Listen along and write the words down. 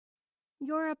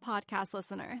You're a podcast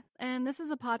listener, and this is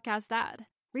a podcast ad.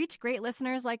 Reach great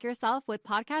listeners like yourself with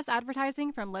podcast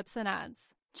advertising from Libsyn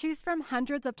Ads. Choose from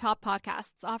hundreds of top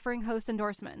podcasts offering host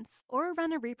endorsements, or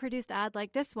run a reproduced ad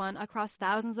like this one across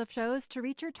thousands of shows to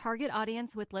reach your target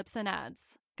audience with Libsyn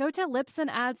Ads. Go to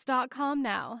libsynads.com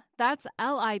now. That's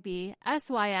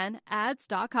LIBSYN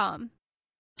ads.com.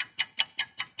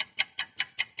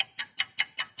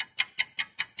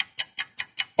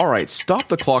 All right, stop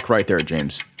the clock right there,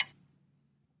 James.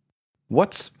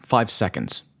 What's 5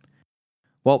 seconds?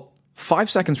 Well, 5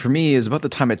 seconds for me is about the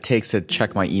time it takes to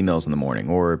check my emails in the morning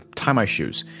or tie my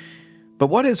shoes. But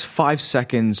what is 5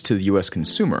 seconds to the US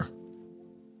consumer?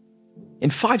 In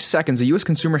 5 seconds, the US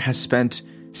consumer has spent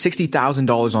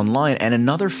 $60,000 online and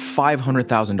another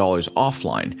 $500,000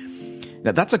 offline.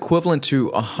 Now, that's equivalent to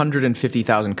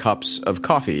 150,000 cups of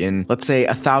coffee in, let's say,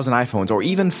 1,000 iPhones or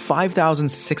even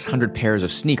 5,600 pairs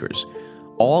of sneakers,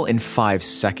 all in 5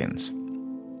 seconds.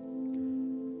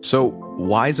 So,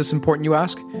 why is this important, you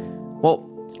ask? Well,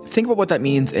 think about what that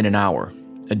means in an hour,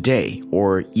 a day,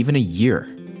 or even a year.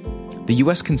 The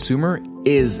US consumer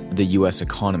is the US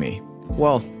economy.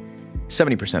 Well,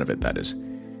 70% of it, that is.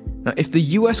 Now, if the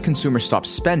US consumer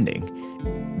stops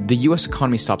spending, the US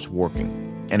economy stops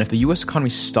working. And if the US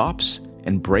economy stops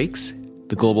and breaks,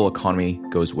 the global economy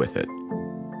goes with it.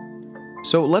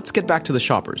 So let's get back to the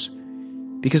shoppers.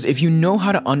 Because if you know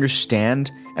how to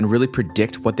understand and really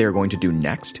predict what they are going to do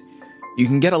next, you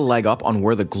can get a leg up on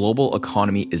where the global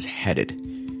economy is headed.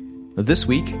 This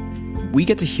week, we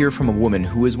get to hear from a woman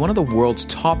who is one of the world's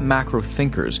top macro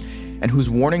thinkers and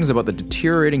whose warnings about the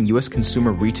deteriorating US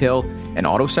consumer retail and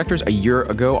auto sectors a year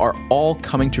ago are all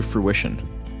coming to fruition.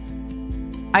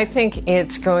 I think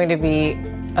it's going to be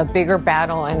a bigger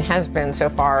battle, and has been so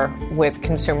far, with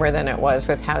consumer than it was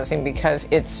with housing, because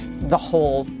it's the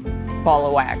whole ball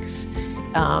of wax.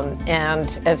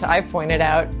 And as I pointed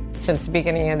out since the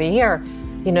beginning of the year,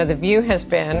 the view has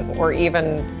been, or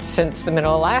even since the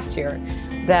middle of last year,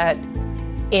 that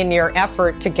in your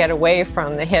effort to get away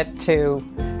from the hit to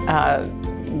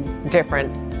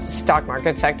different stock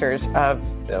market sectors of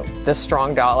the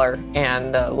strong dollar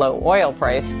and the low oil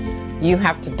price, you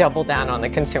have to double down on the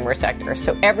consumer sector.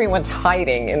 So everyone's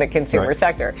hiding in the consumer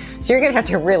sector. So you're going to have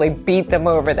to really beat them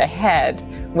over the head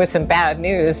with some bad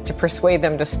news to persuade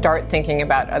them to start thinking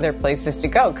about other places to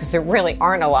go, because there really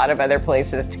aren't a lot of other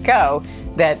places to go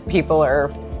that people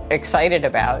are excited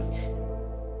about.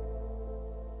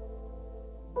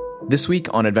 This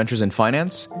week on Adventures in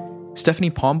Finance,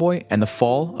 Stephanie Pomboy and the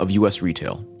fall of US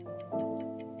retail.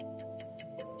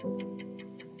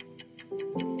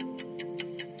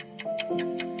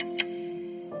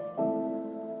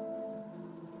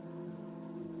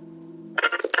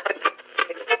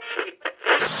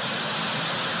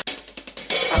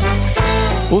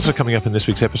 Also coming up in this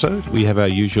week's episode, we have our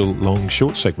usual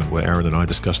long-short segment where Aaron and I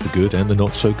discuss the good and the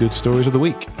not-so-good stories of the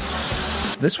week.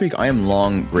 This week I am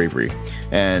long bravery,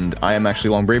 and I am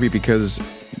actually long bravery because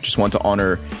I just want to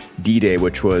honor D-Day,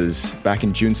 which was back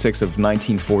in June 6th of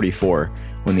 1944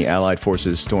 when the Allied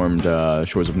forces stormed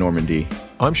shores of Normandy.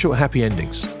 I'm short happy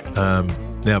endings.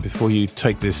 Now, before you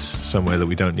take this somewhere that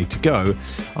we don't need to go,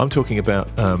 I'm talking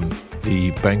about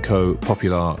the Banco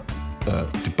Popular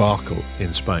debacle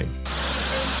in Spain.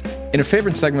 In a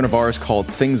favorite segment of ours called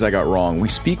Things I Got Wrong, we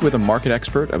speak with a market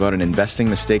expert about an investing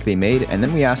mistake they made, and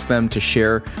then we ask them to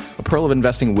share a pearl of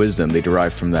investing wisdom they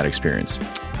derived from that experience.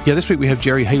 Yeah, this week we have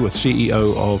Jerry Hayworth,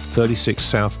 CEO of 36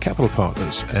 South Capital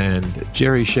Partners, and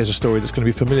Jerry shares a story that's going to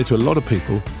be familiar to a lot of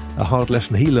people, a hard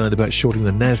lesson he learned about shorting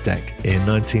the NASDAQ in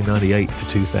 1998 to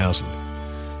 2000.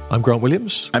 I'm Grant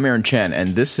Williams. I'm Aaron Chen,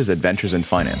 and this is Adventures in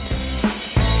Finance.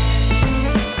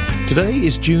 Today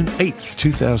is June 8th,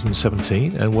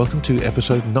 2017, and welcome to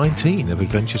episode 19 of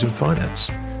Adventures in Finance.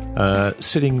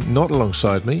 Sitting not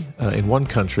alongside me in one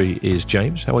country is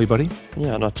James. How are you, buddy?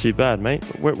 Yeah, not too bad, mate.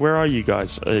 Where are you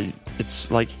guys?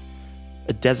 It's like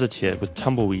a desert here with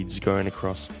tumbleweeds going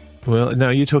across. Well, now,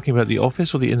 are you talking about the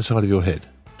office or the inside of your head?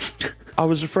 I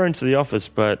was referring to the office,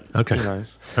 but okay,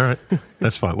 all right,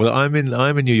 that's fine. Well, I'm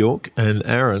in New York, and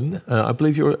Aaron, I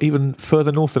believe you're even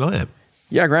further north than I am.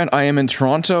 Yeah, Grant, I am in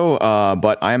Toronto,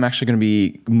 but I am actually going to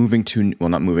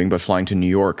be flying to New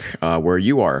York, where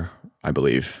you are, I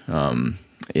believe,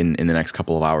 in the next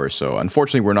couple of hours. So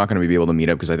unfortunately, we're not going to be able to meet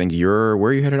up because I think where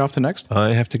are you headed off to next?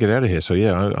 I have to get out of here. So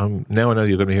yeah, now I know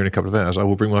you're going to be here in a couple of hours. I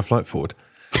will bring my flight forward.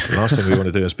 The last thing we want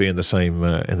to do is be in the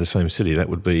same city. That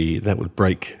would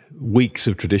break weeks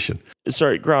of tradition.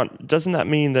 Sorry, Grant, doesn't that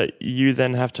mean that you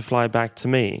then have to fly back to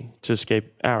me to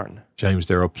escape Aaron? James,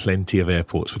 there are plenty of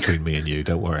airports between me and you.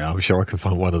 Don't worry. I'm sure I can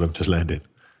find one of them to land in.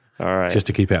 All right. Just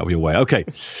to keep out of your way. Okay.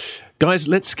 Guys,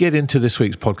 let's get into this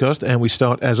week's podcast. And we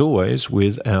start, as always,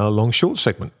 with our long short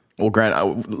segment. Well,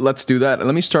 Grant, let's do that.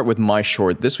 Let me start with my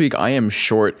short. This week, I am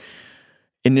short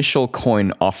initial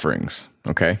coin offerings.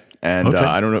 Okay. And Okay.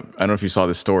 I don't know if you saw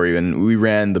this story, and we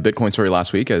ran the Bitcoin story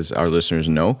last week, as our listeners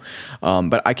know.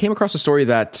 But I came across a story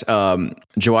that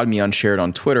Jawad Mian shared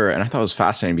on Twitter, and I thought it was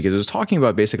fascinating because it was talking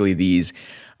about basically these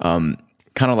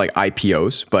kind of like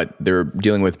IPOs, but they're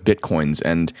dealing with Bitcoins.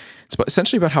 And it's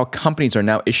essentially about how companies are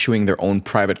now issuing their own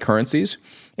private currencies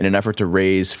in an effort to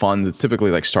raise funds. It's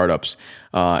typically like startups.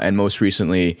 And most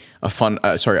recently, a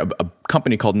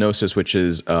company called Gnosis, which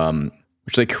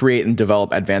they create and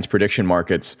develop advanced prediction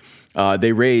markets.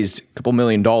 They raised a couple $1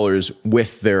 million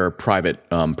with their private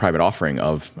offering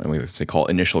of, they call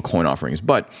it initial coin offerings.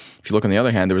 But if you look on the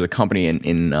other hand, there was a company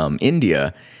in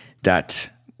India that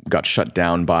got shut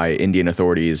down by Indian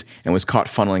authorities and was caught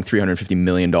funneling $350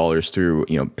 million through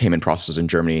payment processes in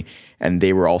Germany, and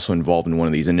they were also involved in one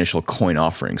of these initial coin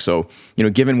offerings. So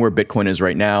given where Bitcoin is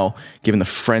right now, given the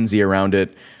frenzy around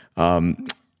it,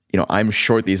 I'm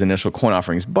short these initial coin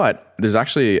offerings. But there's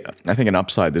actually, I think, an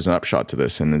upshot to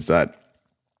this, and it's that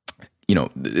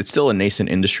it's still a nascent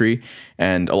industry,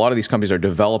 and a lot of these companies are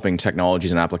developing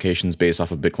technologies and applications based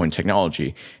off of Bitcoin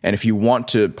technology. And if you want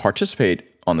to participate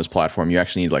on this platform, you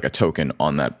actually need like a token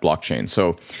on that blockchain.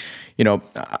 So,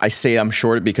 I say I'm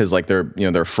short because there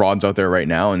are frauds out there right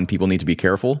now, and people need to be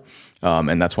careful,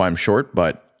 and that's why I'm short.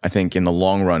 But I think in the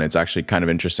long run, it's actually kind of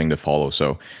interesting to follow.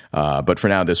 So, but for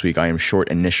now, this week, I am short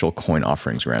initial coin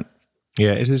offerings, Grant.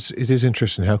 Yeah, it is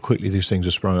interesting how quickly these things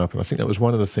have sprung up. And I think that was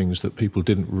one of the things that people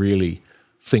didn't really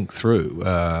think through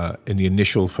in the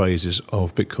initial phases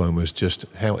of Bitcoin, was just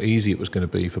how easy it was going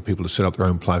to be for people to set up their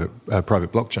own private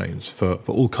blockchains for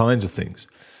all kinds of things.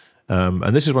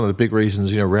 And this is one of the big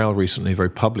reasons, Raoul recently very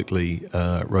publicly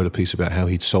wrote a piece about how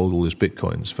he'd sold all his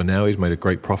Bitcoins. For now, he's made a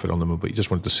great profit on them, but he just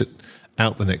wanted to sit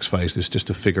out the next phase, just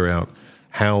to figure out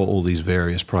how all these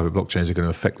various private blockchains are going to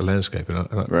affect the landscape. And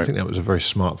I think that was a very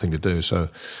smart thing to do. So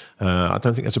I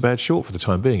don't think that's a bad short for the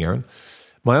time being, Aaron.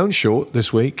 My own short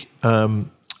this week,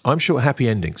 I'm short happy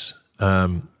endings.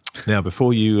 Now,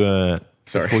 before you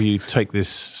take this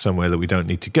somewhere that we don't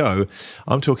need to go,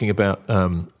 I'm talking about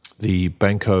the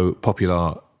Banco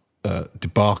Popular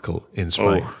debacle in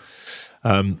Spain.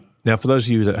 Now, for those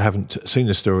of you that haven't seen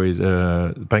the story,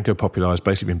 Banco Popular has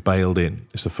basically been bailed in.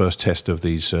 It's the first test of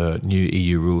these new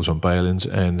EU rules on bail-ins,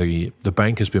 and the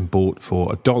bank has been bought for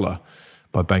 $1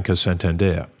 by Banco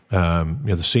Santander.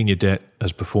 The senior debt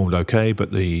has performed okay,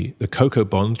 but the Coco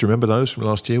bonds, do you remember those from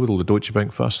last year with all the Deutsche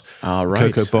Bank fuss?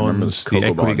 Right. Coco bonds, the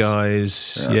equity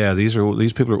guys. Yeah, these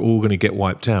people are all going to get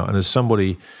wiped out. And as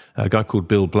a guy called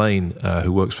Bill Blaine,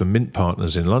 who works for Mint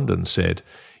Partners in London, said,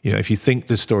 if you think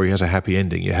this story has a happy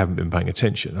ending, you haven't been paying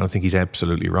attention. And I think he's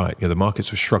absolutely right. The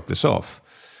markets have shrugged this off.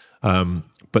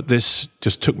 But this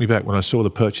just took me back when I saw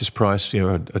the purchase price,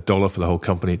 $1 for the whole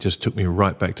company. It just took me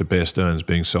right back to Bear Stearns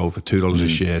being sold for $2 a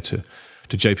share to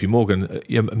JP Morgan,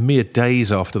 mere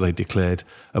days after they declared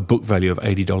a book value of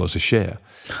 $80 a share.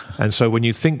 And so when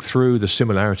you think through the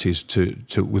similarities to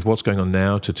with what's going on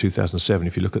now to 2007,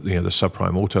 if you look at the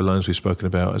subprime auto loans we've spoken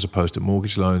about as opposed to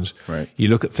mortgage loans, right. You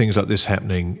look at things like this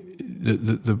happening,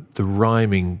 the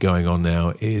rhyming going on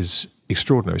now is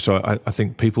extraordinary. So I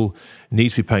think people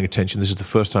need to be paying attention. This is the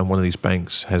first time one of these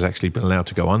banks has actually been allowed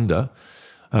to go under.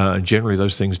 And generally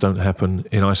those things don't happen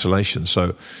in isolation.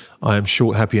 So I am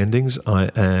short happy endings.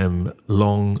 I am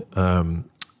long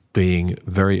being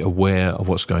very aware of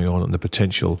what's going on and the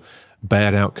potential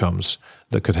bad outcomes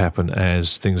that could happen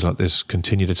as things like this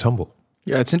continue to tumble.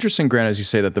 Yeah, it's interesting, Grant, as you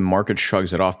say that the market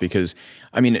shrugs it off because,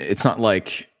 it's not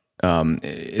like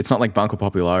Banco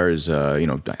Popular's, I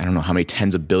don't know how many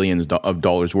tens of billions of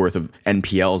dollars worth of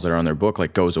NPLs that are on their book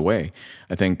goes away.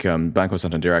 I think Banco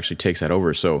Santander actually takes that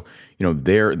over. So,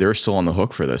 they're still on the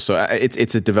hook for this. So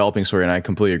it's a developing story, and I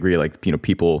completely agree.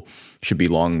 People should be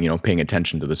paying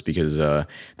attention to this because the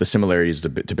similarities to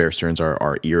Bear Stearns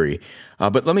are eerie.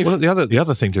 But let me. Well, the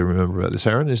other thing to remember about this,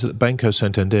 Aaron, is that Banco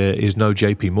Santander is no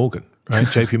JP Morgan, right?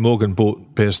 JP Morgan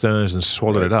bought Bear Stearns and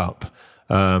swallowed it up.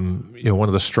 One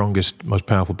of the strongest, most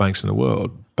powerful banks in the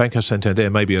world. Banco Santander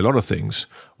may be a lot of things.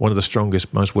 One of the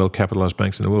strongest, most well-capitalized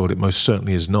banks in the world. It most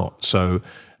certainly is not. So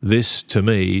this, to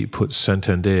me, puts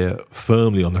Santander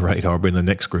firmly on the radar of being the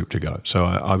next group to go. So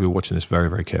I'll be watching this very,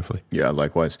 very carefully. Yeah,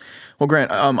 likewise. Well, Grant,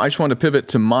 I just wanted to pivot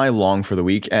to my long for the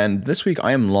week. And this week,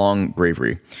 I am long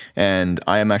Bravery. And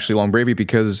I am actually long Bravery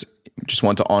because just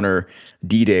want to honor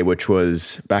D-Day, which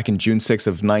was back in June 6th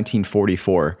of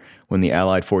 1944, when the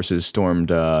Allied forces stormed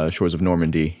shores of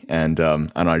Normandy. And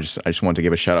I just want to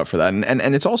give a shout out for that.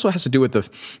 And it also has to do with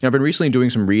I've been recently doing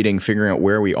some reading, figuring out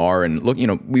where we are, and look,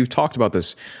 we've talked about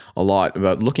this a lot,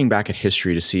 about looking back at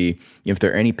history to see if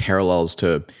there are any parallels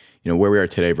to where we are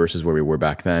today versus where we were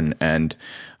back then. And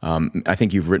I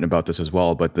think you've written about this as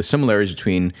well, but the similarities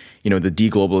between, the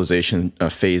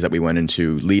deglobalization phase that we went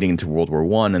into leading into World War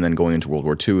I and then going into World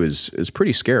War II is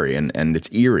pretty scary and it's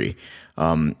eerie.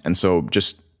 And so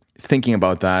just thinking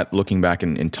about that, looking back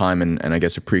in time and I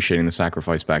guess appreciating the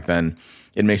sacrifice back then,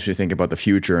 it makes me think about the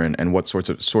future and what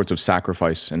sorts of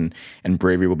sacrifice and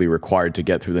bravery will be required to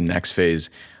get through the next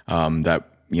phase that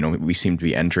we seem to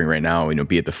be entering right now,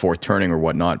 be it the fourth turning or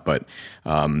whatnot. But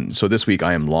so this week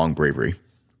I am long bravery.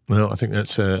 Well, I think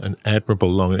that's an admirable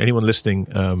long. And anyone listening,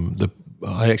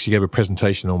 I actually gave a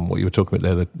presentation on what you were talking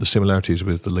about there, the similarities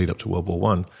with the lead up to World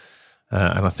War I.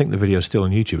 And I think the video is still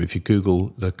on YouTube. If you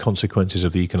Google the consequences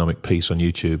of the economic peace on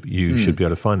YouTube, you should be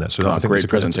able to find that. So I think great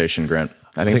presentation, Grant.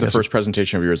 I think it's the first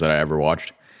presentation of yours that I ever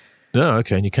watched. No,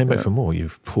 okay, and you came back for more. You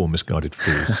poor misguided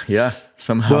fool. Yeah,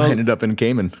 somehow I ended up in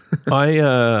Cayman.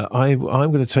 I'm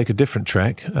going to take a different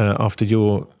track after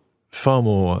your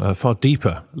far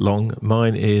deeper long.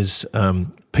 Mine is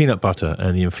peanut butter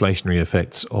and the inflationary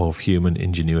effects of human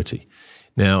ingenuity.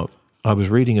 Now, I was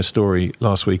reading a story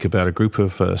last week about a group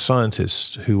of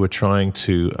scientists who were trying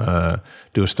to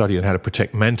do a study on how to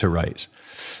protect manta rays.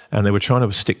 And they were trying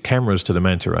to stick cameras to the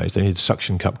manta rays. They needed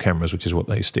suction cup cameras, which is what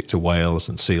they stick to whales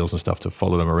and seals and stuff to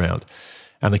follow them around.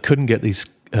 And they couldn't get these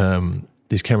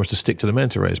cameras to stick to the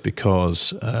manta rays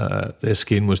because their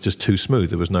skin was just too smooth.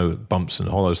 There was no bumps and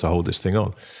hollows to hold this thing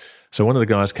on. So one of the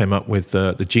guys came up with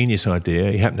the genius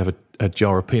idea. He happened to have a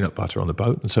jar of peanut butter on the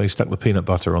boat, and so he stuck the peanut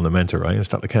butter on the manta ray and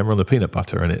stuck the camera on the peanut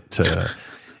butter, and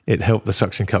it helped the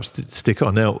suction cups stick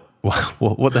on. Now,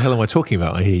 what the hell am I talking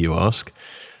about, I hear you ask?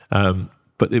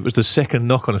 But it was the second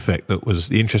knock-on effect that was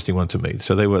the interesting one to me.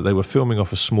 So they were filming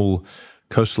off a small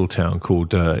coastal town called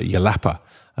Yalapa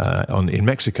in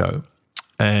Mexico,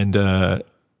 and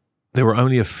there were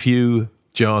only a few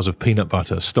jars of peanut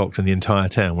butter stocked in the entire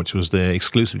town, which was there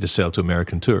exclusively to sell to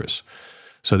American tourists.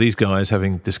 So these guys,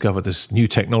 having discovered this new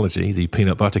technology, the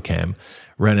peanut butter cam,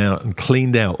 ran out and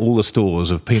cleaned out all the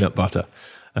stores of peanut butter,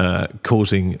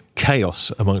 causing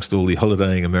chaos amongst all the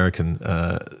holidaying American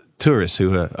tourists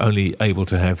who are only able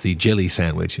to have the jelly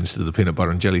sandwich instead of the peanut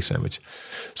butter and jelly sandwich.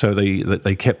 So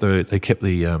they kept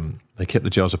the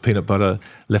jars of peanut butter,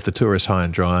 left the tourists high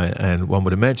and dry, and one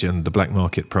would imagine the black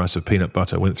market price of peanut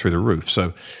butter went through the roof.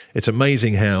 So it's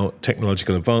amazing how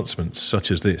technological advancements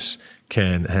such as this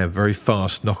can have very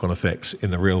fast knock-on effects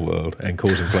in the real world and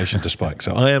cause inflation to spike.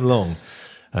 So I am long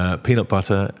peanut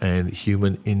butter and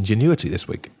human ingenuity this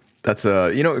week. That's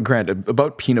Grant,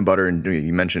 about peanut butter, and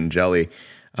you mentioned jelly.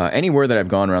 Anywhere that I've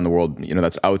gone around the world,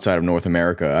 that's outside of North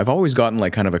America, I've always gotten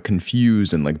like kind of a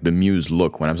confused and like bemused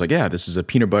look when I was like, yeah, this is a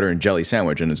peanut butter and jelly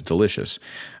sandwich and it's delicious.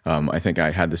 I think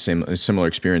I had the similar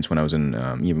experience when I was in,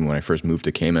 even when I first moved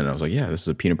to Cayman. I was like, yeah, this is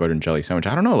a peanut butter and jelly sandwich.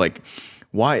 I don't know, like,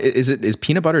 why is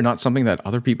peanut butter not something that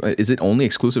other people? Is it only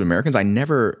exclusive to Americans? I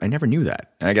never knew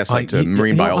that. And I guess like to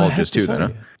marine biologists too, then. Huh?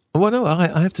 Well, no,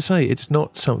 I have to say it's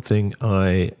not something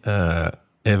I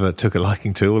ever took a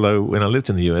liking to, although when I lived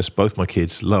in the US, both my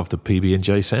kids loved a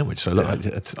PB&J sandwich. So look,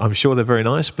 I'm sure they're very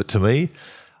nice, but to me,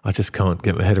 I just can't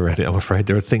get my head around it. I'm afraid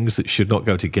there are things that should not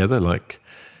go together, like,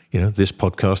 this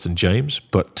podcast and James,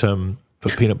 but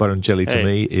peanut butter and jelly to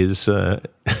me is...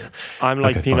 I'm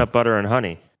like peanut butter and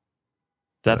honey.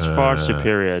 That's far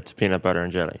superior to peanut butter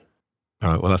and jelly.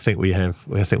 All right, well, I think we have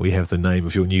the name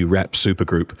of your new rap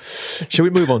supergroup. Shall we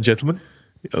move on, gentlemen?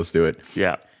 Let's do it.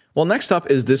 Yeah. Well, next up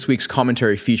is this week's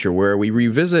commentary feature where we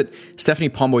revisit Stephanie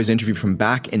Pomboy's interview from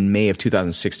back in May of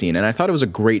 2016. And I thought it was a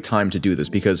great time to do this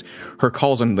because her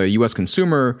calls on the U.S.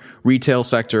 consumer, retail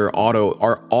sector, auto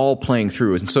are all playing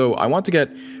through. And so I want to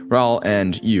get Raul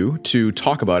and you to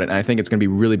talk about it. And I think it's going to be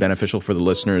really beneficial for the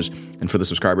listeners and for the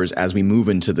subscribers as we move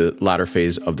into the latter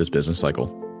phase of this business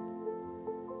cycle.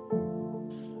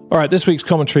 All right, this week's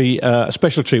commentary, a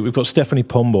special treat. We've got Stephanie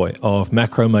Pomboy of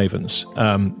Macro Mavens.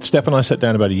 Steph and I sat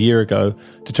down about a year ago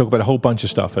to talk about a whole bunch of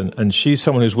stuff, and she's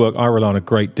someone whose work I rely on a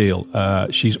great deal.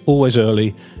 She's always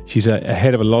early. She's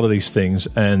ahead of a lot of these things,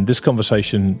 and this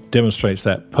conversation demonstrates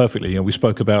that perfectly. We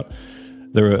spoke about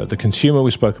the consumer,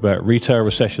 we spoke about retail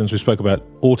recessions, we spoke about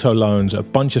auto loans, a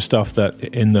bunch of stuff that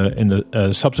in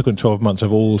the subsequent 12 months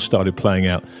have all started playing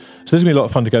out. So this is going to be a lot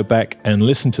of fun to go back and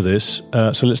listen to this.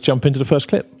 So let's jump into the first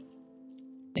clip.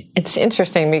 It's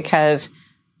interesting because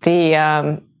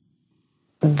the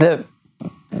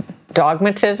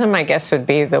dogmatism, I guess would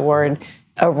be the word,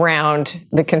 around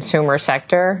the consumer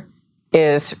sector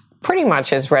is pretty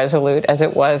much as resolute as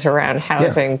it was around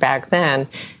housing back then.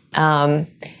 And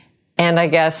I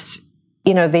guess,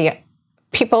 the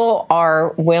people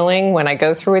are willing, when I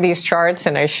go through these charts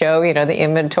and I show, the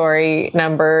inventory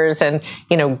numbers and,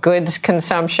 goods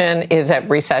consumption is at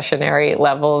recessionary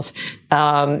levels.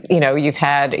 You've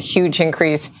had a huge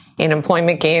increase in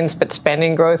employment gains, but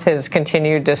spending growth has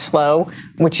continued to slow,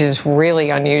 which is really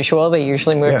unusual. They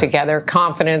usually move together.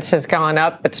 Confidence has gone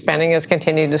up, but spending has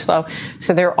continued to slow.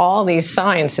 So there are all these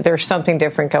signs that there's something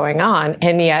different going on.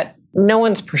 And yet no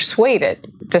one's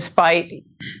persuaded, despite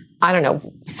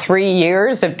 3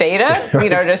 years of data,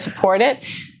 to support it.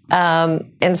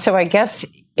 And so I guess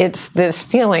it's this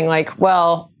feeling like,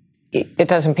 well, it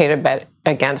doesn't pay to bet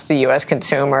against the U.S.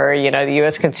 consumer. The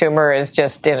U.S. consumer is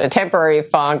just in a temporary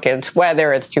funk. It's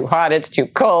weather. It's too hot. It's too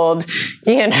cold,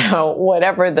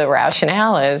 whatever the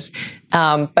rationale is.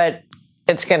 But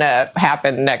it's going to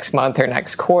happen next month or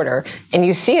next quarter. And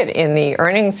you see it in the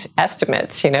earnings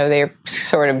estimates. They're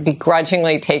sort of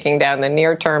begrudgingly taking down the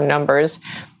near-term numbers,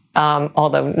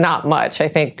 although not much. I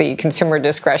think the consumer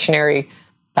discretionary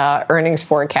earnings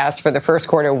forecast for the first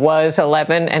quarter was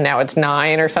 11, and now it's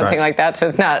 9 or something like that. So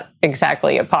it's not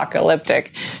exactly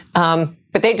apocalyptic.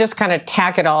 But they just kind of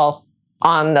tack it all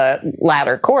on the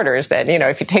latter quarters that,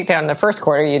 if you take down the first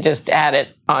quarter, you just add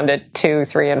it onto 2,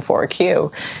 3, and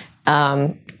 4Q.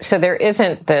 So there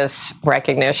isn't this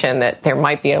recognition that there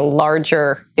might be a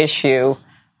larger issue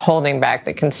holding back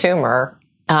the consumer.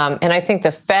 And I think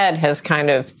the Fed has kind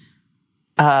of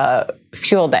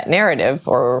fueled that narrative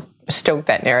or stoked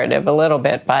that narrative a little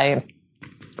bit by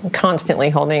constantly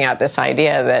holding out this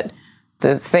idea that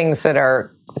the things that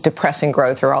are depressing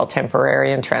growth are all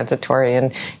temporary and transitory,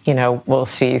 and, we'll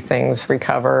see things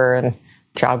recover and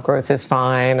job growth is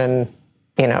fine and,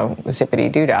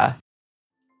 zippity-doo-dah.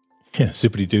 Yeah,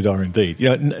 zippity-doo-dah indeed.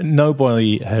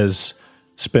 Nobody has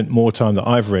spent more time that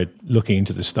I've read looking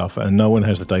into this stuff, and no one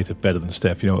has the data better than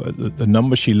Steph. The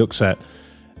numbers she looks at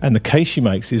and the case she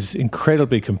makes is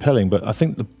incredibly compelling, but I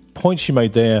think the point she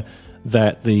made there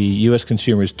that the US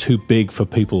consumer is too big for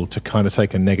people to kind of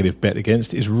take a negative bet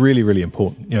against is really, really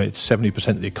important. It's 70%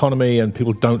 of the economy, and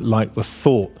people don't like the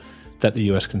thought that the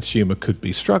US consumer could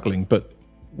be struggling. But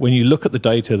when you look at the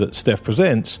data that Steph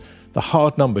presents, the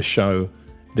hard numbers show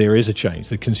there is a change.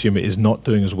 The consumer is not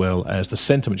doing as well as the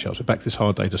sentiment shows. So back to this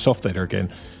hard data, soft data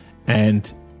again.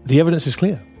 And the evidence is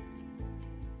clear.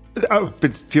 I've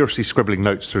been furiously scribbling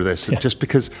notes through this, just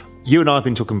because you and I have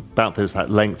been talking about this at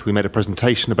length. We made a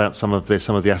presentation about some of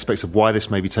the aspects of why this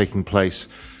may be taking place.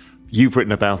 You've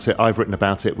written about it. I've written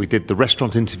about it. We did the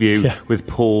restaurant interview with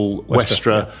Paul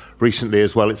Westra recently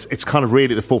as well. It's kind of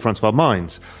really at the forefront of our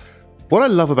minds. What I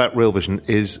love about Real Vision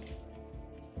is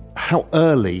how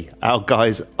early our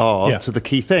guys are to the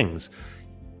key things.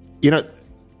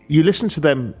 You listen to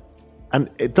them, and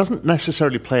it doesn't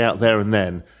necessarily play out there and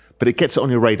then, but it gets it on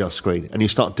your radar screen, and you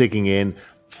start digging in,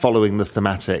 following the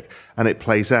thematic, and it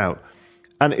plays out.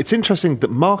 And it's interesting that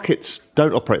markets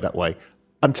don't operate that way.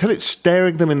 Until it's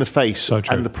staring them in the face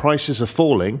and the prices are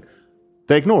falling,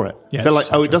 they ignore it. Yes, they're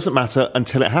like, it doesn't matter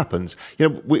until it happens.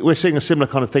 We're seeing a similar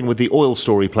kind of thing with the oil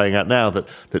story playing out now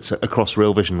that's across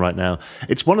Real Vision right now.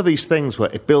 It's one of these things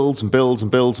where it builds and builds and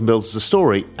builds and builds as a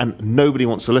story, and nobody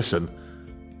wants to listen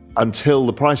until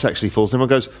the price actually falls. And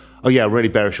everyone goes, oh yeah, really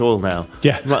bearish oil now.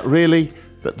 Yeah. I'm like, really?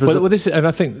 And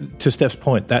I think, to Steph's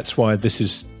point, that's why this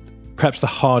is perhaps the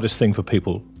hardest thing for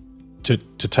people to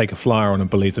take a flyer on and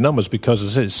believe the numbers, because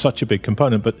as I said, it's such a big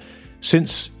component. But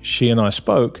since she and I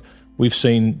spoke, we've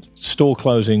seen store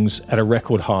closings at a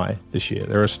record high this year.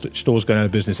 There are stores going out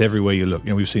of business everywhere you look.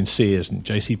 We've seen Sears and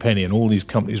JCPenney and all these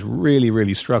companies really,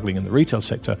 really struggling in the retail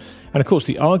sector. And of course,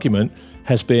 the argument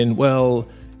has been, well,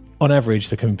 on average,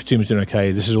 the consumer's doing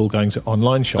okay. This is all going to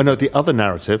online shopping. I know the other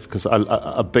narrative, because I'm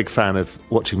a big fan of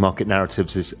watching market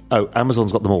narratives, is,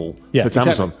 Amazon's got them all. Yeah, it's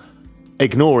exactly. Amazon.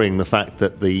 Ignoring the fact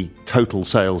that the total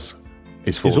sales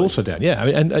is falling. Is also down, yeah.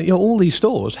 And all these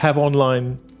stores have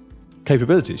online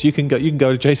capabilities. You can go to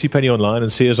JCPenney online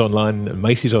and Sears online and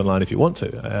Macy's online if you want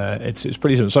to. It's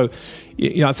pretty simple. So,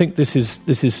 I think this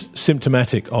is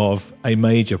symptomatic of a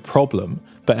major problem.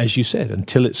 But as you said,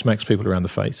 until it smacks people around the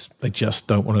face, they just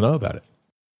don't want to know about it.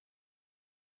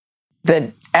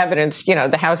 The evidence,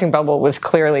 the housing bubble was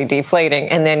clearly deflating,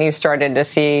 and then you started to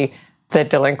see the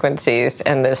delinquencies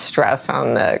and the stress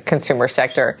on the consumer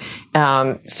sector.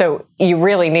 So you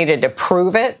really needed to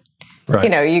prove it.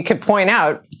 Right. You could point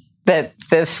out that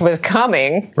this was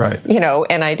coming, right?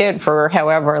 And I did for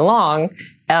however long.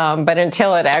 But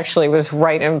until it actually was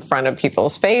right in front of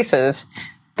people's faces,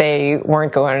 they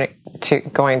weren't going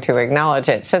to acknowledge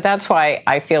it. So that's why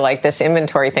I feel like this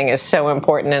inventory thing is so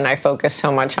important, and I focus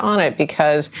so much on it,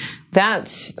 because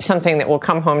that's something that will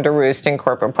come home to roost in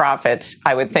corporate profits,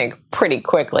 I would think, pretty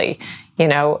quickly.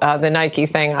 The Nike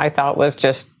thing I thought was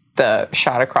just the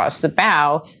shot across the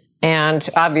bow. And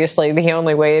obviously, the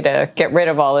only way to get rid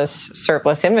of all this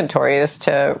surplus inventory is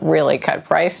to really cut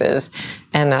prices.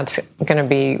 And that's going to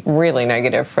be really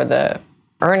negative for the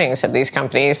earnings of these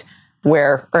companies,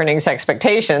 where earnings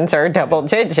expectations are double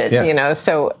digit,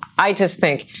 So I just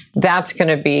think that's going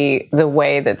to be the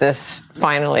way that this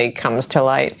finally comes to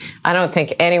light. I don't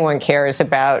think anyone cares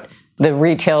about the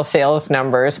retail sales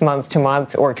numbers month to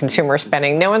month or consumer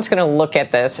spending. No one's going to look at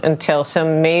this until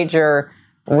some major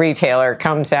retailer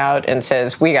comes out and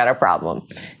says, we got a problem.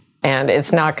 And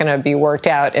it's not going to be worked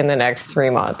out in the next 3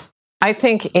 months. I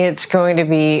think it's going to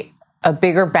be a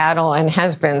bigger battle, and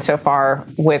has been so far,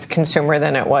 with consumer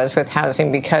than it was with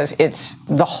housing, because it's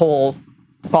the whole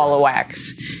ball of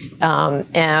wax.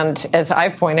 And as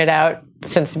I've pointed out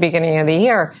since the beginning of the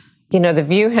year, the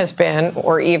view has been,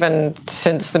 or even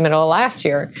since the middle of last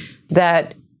year,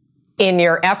 that in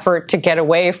your effort to get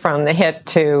away from the hit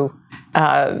to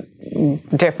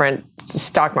different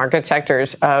stock market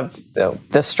sectors of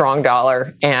the strong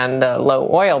dollar and the low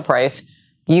oil price,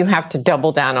 you have to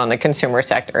double down on the consumer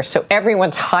sector. So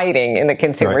everyone's hiding in the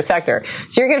consumer sector.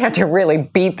 So you're going to have to really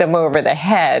beat them over the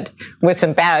head with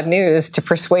some bad news to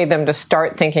persuade them to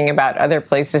start thinking about other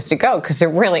places to go, because there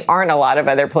really aren't a lot of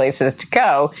other places to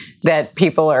go that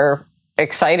people are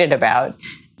excited about.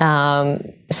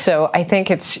 So I think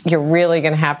you're really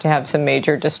going to have some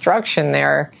major destruction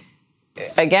there.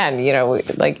 Again,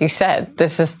 like you said,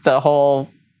 this is the whole,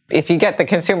 if you get the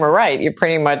consumer right, you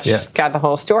pretty much got the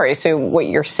whole story. So what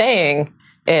you're saying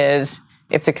is,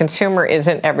 if the consumer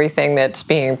isn't everything that's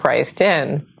being priced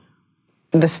in,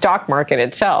 the stock market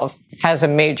itself has a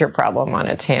major problem on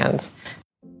its hands.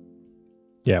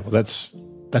 Yeah, well, that's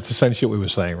essentially what we were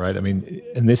saying, right? I mean,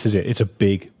 and this is it. It's a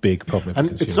big, big problem for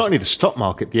consumers. It's not only the stock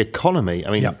market, the economy.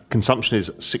 I mean, consumption is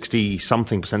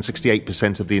 60-something%,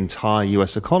 68% of the entire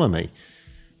US economy.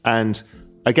 And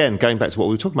again, going back to what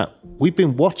we were talking about, we've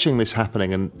been watching this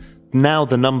happening, and now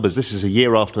the numbers, this is a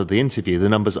year after the interview, the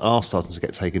numbers are starting to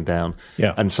get taken down.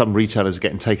 Yeah. And some retailers are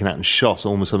getting taken out and shot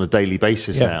almost on a daily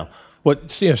basis now. Well,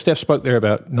 Steph spoke there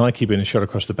about Nike being a shot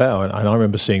across the bow, and I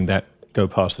remember seeing that go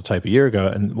past the tape a year ago,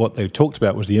 and what they talked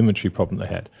about was the inventory problem they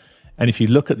had. And if you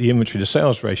look at the inventory to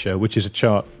sales ratio, which is a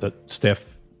chart that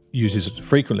Steph uses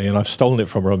frequently, and I've stolen it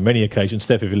from her on many occasions.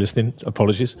 Steph, if you're listening,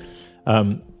 apologies.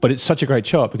 But it's such a great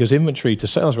chart because inventory to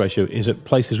sales ratio is at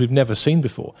places we've never seen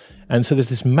before. And so there's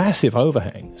this massive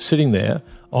overhang sitting there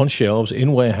on shelves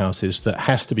in warehouses that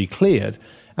has to be cleared.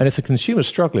 And if the consumer's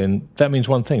struggling, that means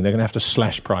one thing: they're going to have to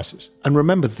slash prices. And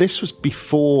remember, this was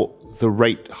before the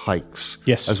rate hikes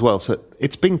as well. So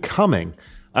it's been coming.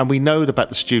 And we know about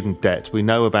the student debt. We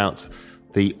know about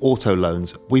the auto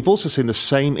loans. We've also seen the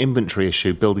same inventory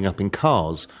issue building up in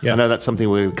cars. I know that's something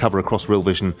we'll cover across Real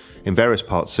Vision in various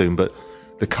parts soon, but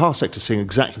the car sector's seeing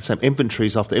exactly the same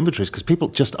inventories after inventories because people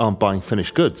just aren't buying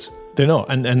finished goods. They're not.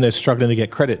 And they're struggling to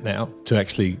get credit now to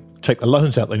actually take the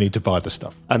loans out they need to buy the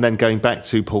stuff. And then going back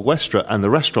to Paul Westra, and the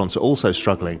restaurants are also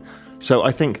struggling. So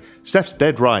I think Steph's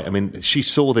dead right. I mean, she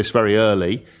saw this very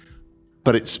early,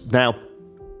 but it's now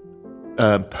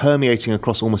permeating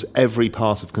across almost every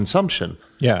part of consumption.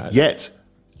 Yet,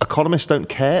 economists don't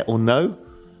care or know.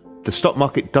 The stock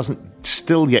market doesn't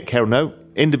still yet care or know.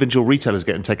 Individual retailers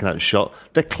getting taken out and shot.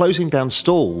 They're closing down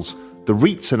stalls. The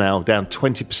REITs are now down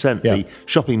 20%. The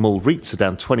shopping mall REITs are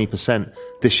down 20%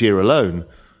 this year alone.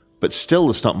 But still,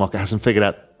 the stock market hasn't figured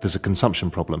out there's a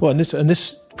consumption problem. Well, and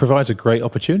this provides a great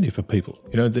opportunity for people.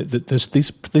 You know,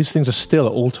 these things are still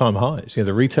at all-time highs. You know,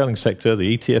 the retailing sector,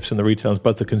 the ETFs and the retailers,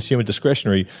 both the consumer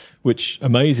discretionary, which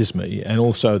amazes me, and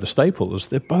also the staples,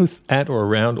 they're both at or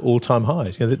around all-time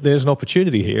highs. You know, there's an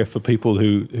opportunity here for people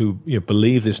who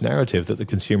believe this narrative that the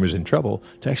consumer is in trouble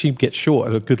to actually get short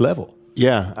at a good level.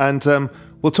 Yeah, and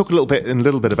we'll talk a little bit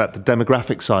about the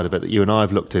demographic side of it that you and I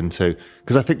have looked into,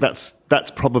 because I think that's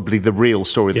probably the real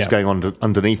story that's going on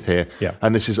underneath here. Yeah.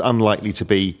 And this is unlikely to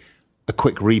be a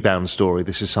quick rebound story.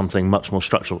 This is something much more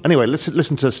structural. Anyway, let's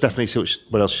listen to Stephanie, see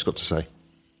what else she's got to say.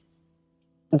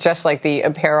 Just like the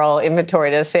apparel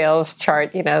inventory to sales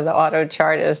chart, the auto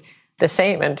chart is the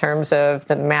same in terms of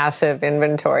the massive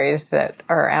inventories that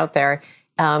are out there.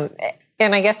 And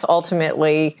I guess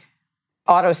ultimately,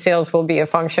 auto sales will be a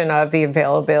function of the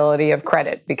availability of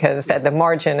credit, because at the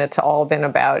margin, it's all been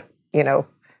about,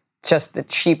 just the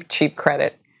cheap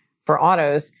credit for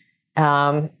autos.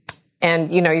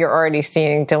 And, you're already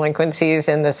seeing delinquencies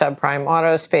in the subprime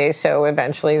auto space. So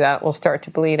eventually that will start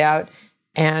to bleed out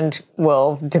and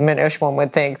will diminish, one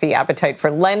would think, the appetite for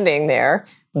lending there,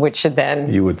 which should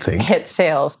then you would think hit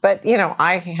sales. But,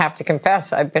 I have to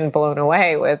confess, I've been blown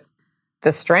away with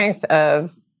the strength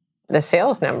of the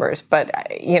sales numbers. But,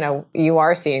 you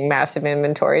are seeing massive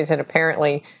inventories, and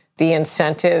apparently the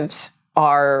incentives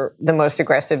are the most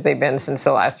aggressive they've been since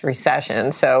the last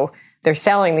recession. So they're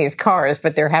selling these cars,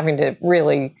 but they're having to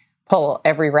really pull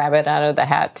every rabbit out of the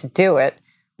hat to do it,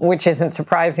 which isn't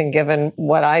surprising given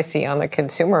what I see on the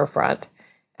consumer front.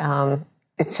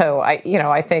 So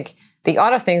I think the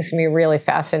auto thing's going to be really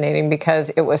fascinating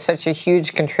because it was such a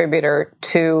huge contributor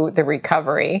to the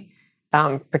recovery,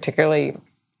 particularly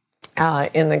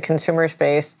in the consumer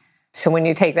space. So when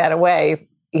you take that away,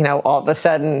 all of a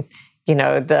sudden,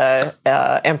 the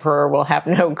emperor will have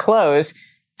no clothes.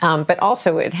 But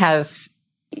also it has,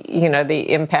 the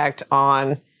impact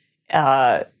on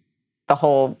the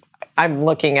whole, I'm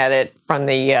looking at it from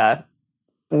the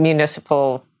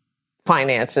municipal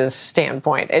finances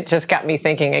standpoint. It just got me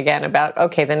thinking again about,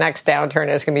 okay, the next downturn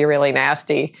is going to be really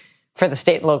nasty for the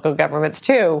state and local governments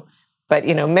too. But,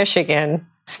 Michigan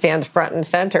stands front and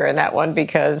center in that one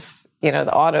because,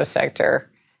 the auto sector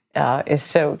is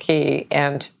so key.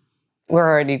 And we're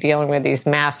already dealing with these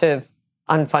massive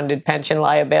unfunded pension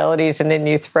liabilities, and then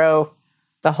you throw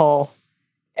the whole,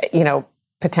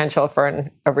 potential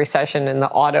for a recession in the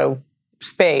auto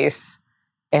space.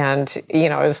 And,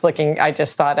 I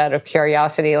just thought out of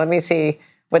curiosity, let me see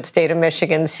what state of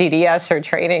Michigan CDS are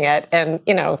trading at. And,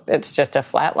 it's just a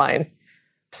flat line.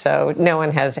 So no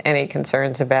one has any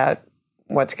concerns about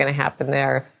what's going to happen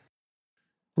there.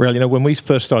 Well, when we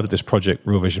first started this project,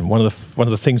 Real Vision, one of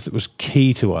the things that was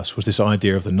key to us was this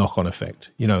idea of the knock-on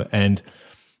effect, and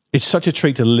it's such a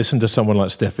treat to listen to someone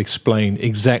like Steph explain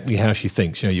exactly how she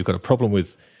thinks. You've got a problem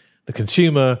with the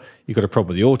consumer, you've got a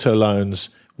problem with the auto loans.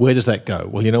 Where does that go?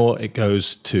 Well, you know what? It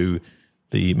goes to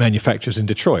the manufacturers in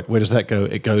Detroit. Where does that go?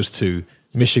 It goes to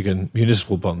Michigan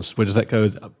municipal bonds. Where does that go?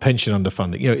 Pension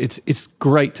underfunding. It's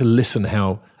great to listen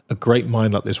how a great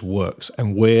mind like this works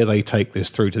and where they take this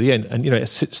through to the end. And,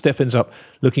 Steph ends up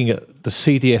looking at the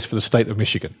CDS for the state of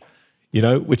Michigan,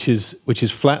 which is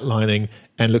flatlining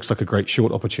and looks like a great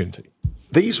short opportunity.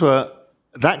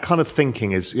 That kind of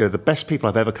thinking is, the best people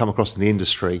I've ever come across in the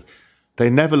industry. They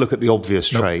never look at the obvious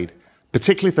trade,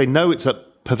 particularly if they know it's a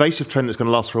pervasive trend that's going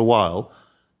to last for a while.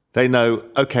 They know,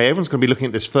 okay, everyone's going to be looking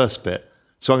at this first bit.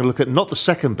 So I'm going to look at not the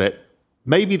second bit,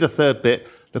 maybe the third bit,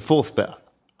 the fourth bit.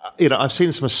 I've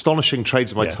seen some astonishing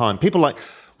trades in my time. People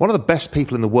one of the best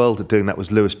people in the world at doing that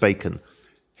was Lewis Bacon.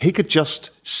 He could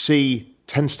just see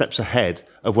 10 steps ahead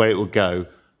of where it would go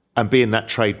and be in that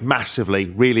trade massively,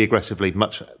 really aggressively,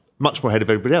 much more ahead of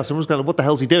everybody else. Everyone's going, what the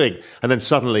hell's he doing? And then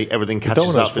suddenly everything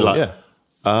catches up.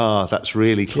 That's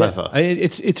really clever. Yeah.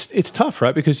 It's tough,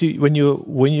 right? Because when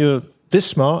you're this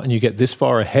smart and you get this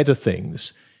far ahead of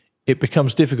things, it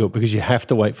becomes difficult because you have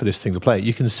to wait for this thing to play.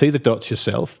 You can see the dots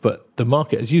yourself, but the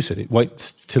market, as you said, it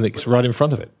waits till it's right in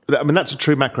front of it. I mean, that's a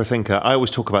true macro thinker. I always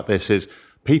talk about this is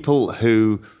people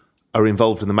who are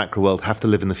involved in the macro world have to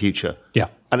live in the future. Yeah.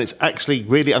 And it's actually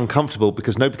really uncomfortable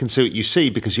because nobody can see what you see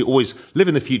because you always live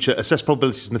in the future, assess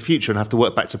probabilities in the future and have to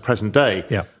work back to present day.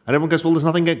 Yeah. And everyone goes, well, there's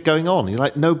nothing going on. You're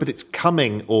like, no, but it's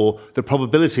coming, or the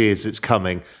probability is it's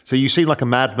coming. So you seem like a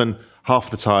madman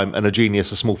half the time and a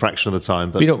genius a small fraction of the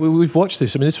time. But we've watched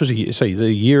this. I mean, this was a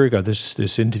year ago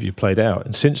this interview played out.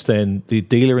 And since then, the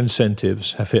dealer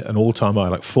incentives have hit an all-time high,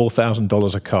 like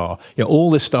 $4,000 a car. All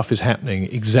this stuff is happening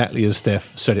exactly as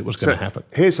Steph said it was going to happen.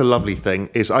 Here's a lovely thing,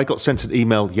 is I got sent an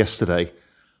email yesterday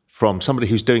from somebody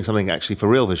who's doing something actually for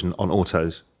Real Vision on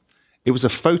autos. It was a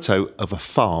photo of a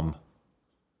farm.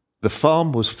 The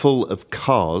farm was full of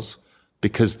cars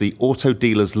because the auto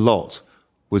dealer's lot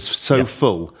was so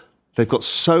full. They've got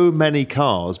so many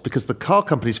cars because the car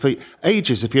companies, for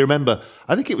ages, if you remember,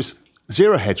 I think it was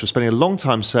Zero Hedge was spending a long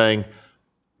time saying,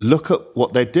 look at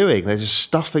what they're doing. They're just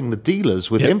stuffing the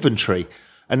dealers with inventory.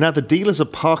 And now the dealers are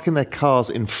parking their cars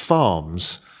in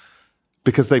farms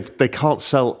because they can't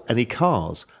sell any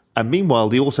cars. And meanwhile,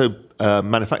 the auto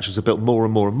manufacturers have built more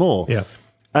and more and more. Yeah.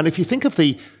 And if you think of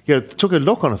talking of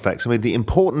knock-on effects, I mean, the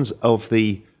importance of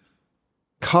the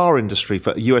car industry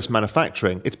for US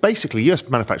manufacturing, US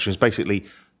manufacturing is basically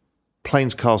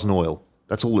planes, cars and oil.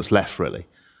 That's all that's left, really.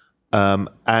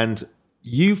 And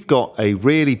you've got a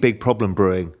really big problem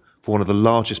brewing for one of the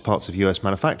largest parts of US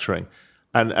manufacturing.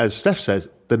 And as Steph says,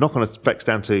 the knock-on effects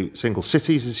down to single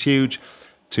cities is huge,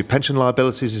 to pension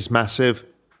liabilities is massive,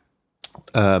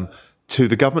 to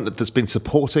the government that's been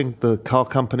supporting the car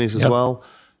companies as well.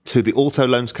 to the auto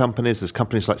loans companies. There's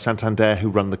companies like Santander who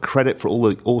run the credit for all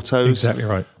the autos. Exactly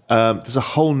right. There's a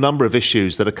whole number of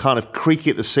issues that are kind of creaky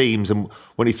at the seams. And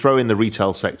when you throw in the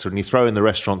retail sector and you throw in the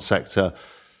restaurant sector,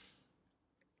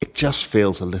 it just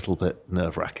feels a little bit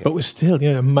nerve-wracking. But we're still,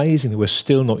 amazing that we're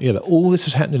still not, that all this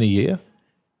has happened in a year,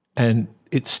 and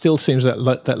it still seems that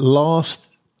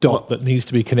last dot that needs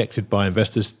to be connected by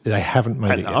investors, they haven't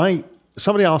made it yet.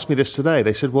 Somebody asked me this today.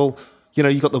 They said, well,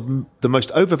 you've got the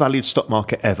most overvalued stock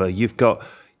market ever. You've got,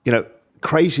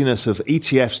 craziness of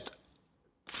ETFs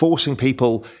forcing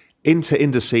people into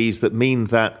indices that mean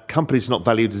that companies are not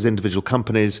valued as individual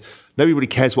companies. Nobody really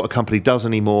cares what a company does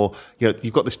anymore.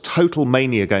 You've got this total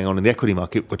mania going on in the equity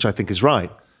market, which I think is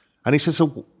right. And he said,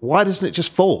 so why doesn't it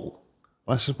just fall?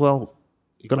 I said, well,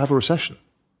 you've got to have a recession.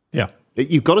 Yeah.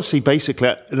 You've got to see basically,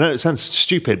 I know it sounds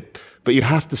stupid, but you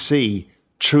have to see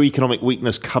true economic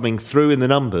weakness coming through in the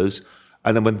numbers.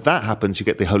 And then when that happens, you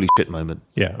get the holy shit moment.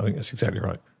 Yeah, I think that's exactly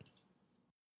right.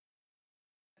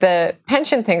 The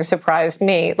pension thing surprised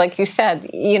me. Like you said,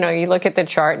 you look at the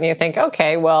chart and you think,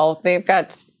 okay, well, they've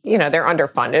got, they're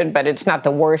underfunded, but it's not the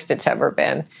worst it's ever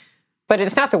been. But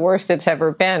it's not the worst it's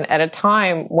ever been at a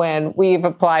time when we've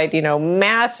applied,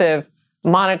 massive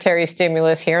monetary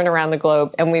stimulus here and around the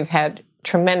globe, and we've had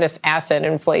tremendous asset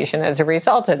inflation as a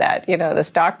result of that. The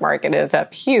stock market is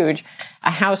up huge.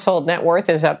 A household net worth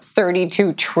is up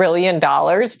 $32 trillion,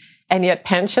 and yet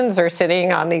pensions are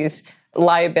sitting on these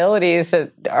liabilities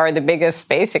that are the biggest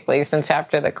basically since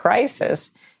after the crisis.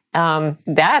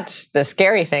 That's the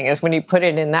scary thing, is when you put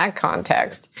it in that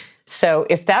context. So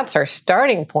if that's our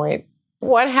starting point,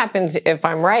 what happens if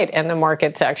I'm right and the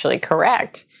market's actually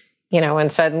correct?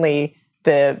 And suddenly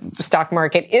the stock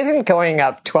market isn't going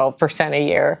up 12% a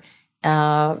year.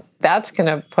 That's going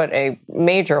to put a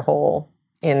major hole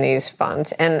in these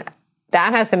funds. And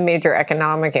that has a major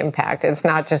economic impact. It's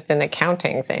not just an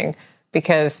accounting thing,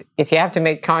 because if you have to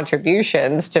make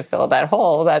contributions to fill that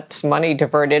hole, that's money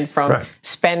diverted from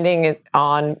spending it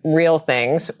on real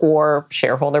things or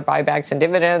shareholder buybacks and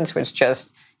dividends, which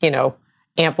just,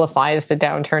 amplifies the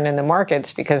downturn in the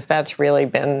markets, because that's really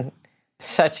been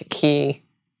such a key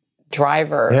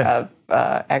driver of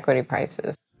equity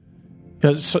prices.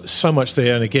 So much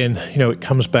there, and again, it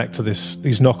comes back to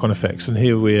these knock-on effects. And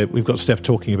here we've got Steph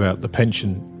talking about the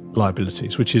pension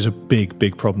liabilities, which is a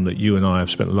big problem that you and I have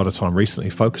spent a lot of time recently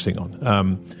focusing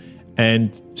on.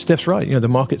 And Steph's right, the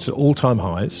market's at all-time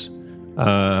highs,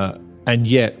 and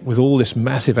yet with all this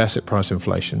massive asset price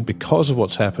inflation, because of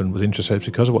what's happened with interest rates,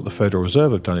 because of what the Federal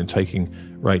Reserve have done in taking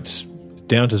rates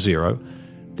down to zero,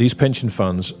 these pension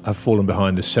funds have fallen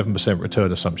behind this 7%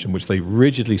 return assumption, which they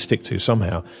rigidly stick to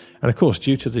somehow. And of course,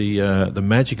 due to the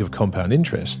magic of compound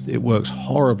interest, it works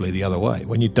horribly the other way.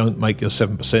 When you don't make your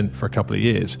 7% for a couple of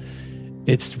years,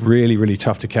 it's really, really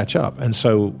tough to catch up. And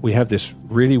so we have this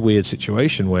really weird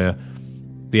situation where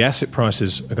the asset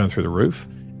prices are going through the roof,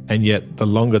 and yet the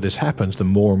longer this happens, the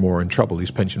more and more in trouble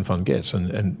these pension fund gets.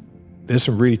 And there's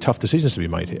some really tough decisions to be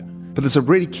made here. But there's a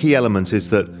really key element, is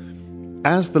that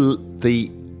as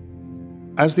the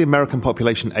American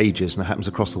population ages, and it happens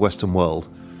across the Western world,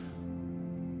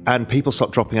 and people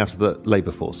start dropping out of the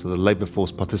labour force, so the labour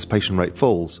force participation rate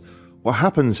falls, what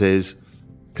happens is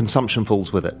consumption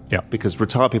falls with it. Yeah. Because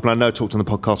retired people, I know I talked on the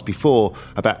podcast before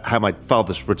about how my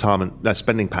father's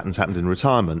spending patterns happened in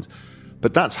retirement,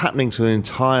 but that's happening to an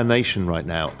entire nation right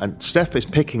now. And Steph is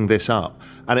picking this up.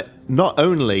 And it not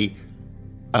only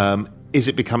is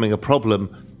it becoming a problem,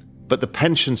 but the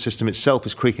pension system itself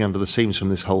is creaking under the seams from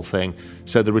this whole thing.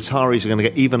 So the retirees are going to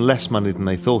get even less money than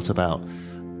they thought about,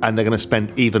 and they're going to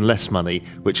spend even less money,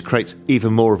 which creates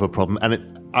even more of a problem.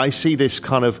 And I see this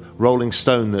kind of rolling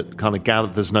stone that kind of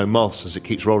gathers no moss as it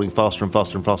keeps rolling faster and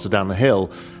faster and faster down the hill,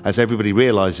 as everybody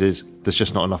realizes there's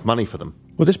just not enough money for them.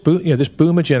 Well, this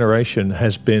boomer generation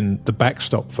has been the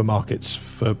backstop for markets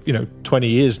for 20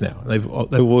 years now. They've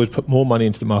always put more money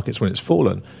into the markets when it's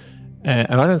fallen.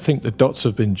 And I don't think the dots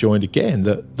have been joined again,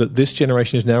 that this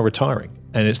generation is now retiring.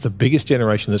 And it's the biggest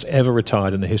generation that's ever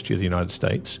retired in the history of the United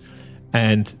States.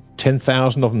 And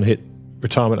 10,000 of them hit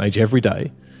retirement age every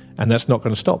day. And that's not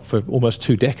going to stop for almost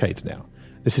 2 decades now.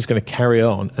 This is going to carry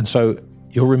on. And so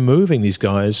you're removing these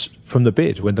guys from the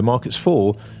bid. When the markets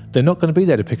fall, they're not going to be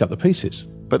there to pick up the pieces.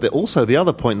 But also the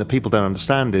other point that people don't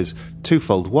understand is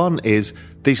twofold. One is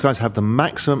these guys have the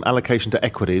maximum allocation to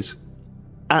equities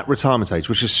at retirement age,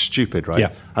 which is stupid, right?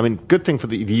 Yeah. I mean, good thing for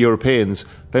the Europeans.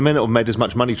 They may not have made as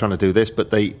much money trying to do this, but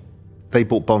they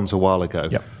bought bonds a while ago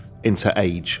into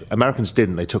age. Americans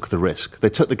didn't. They took the risk. They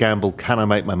took the gamble, can I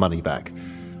make my money back?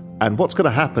 And what's going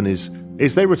to happen is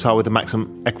they retire with the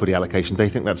maximum equity allocation. They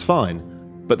think that's fine.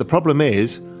 But the problem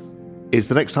is is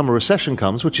the next time a recession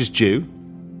comes, which is due,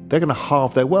 they're going to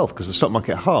halve their wealth because the stock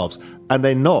market halves, and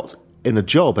they're not in a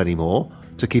job anymore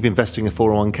to keep investing a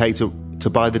 401k to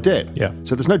buy the dip. Yeah.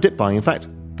 So there's no dip buying. In fact,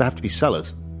 they have to be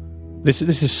sellers. This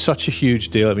is such a huge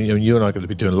deal. I mean, you and I are going to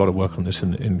be doing a lot of work on this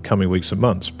in coming weeks and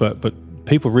months, but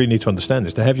people really need to understand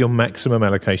this. To have your maximum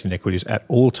allocation in equities at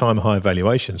all-time high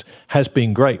valuations has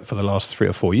been great for the last 3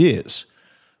 or 4 years.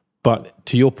 But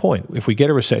to your point, if we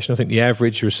get a recession, I think the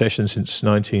average recession since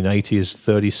 1980 is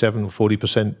 37 or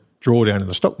 40% drawdown in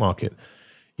the stock market.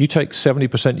 You take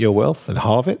 70% of your wealth and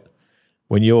halve it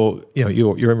when you're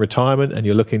in retirement and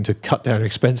you're looking to cut down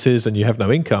expenses and you have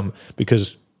no income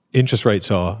because interest rates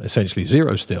are essentially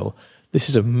zero still. This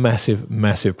is a massive,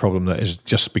 massive problem that is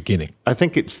just beginning. I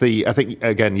think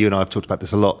again, you and I have talked about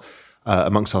this a lot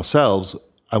amongst ourselves,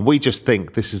 and we just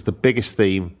think this is the biggest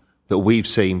theme that we've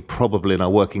seen probably in our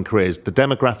working careers. The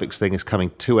demographics thing is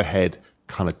coming to a head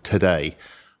kind of today.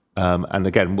 And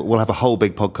again, we'll have a whole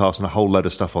big podcast and a whole load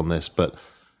of stuff on this, but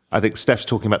I think Steph's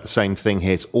talking about the same thing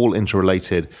here. It's all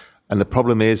interrelated. And the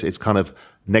problem is it's kind of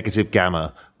negative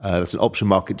gamma. That's an option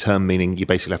market term, meaning you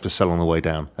basically have to sell on the way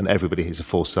down, and everybody is a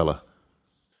forced seller.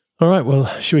 All right, well,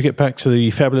 should we get back to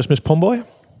the fabulous Miss Pomboy?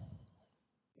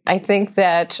 I think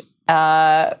that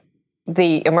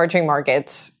the emerging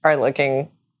markets are looking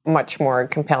much more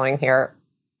compelling here,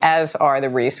 as are the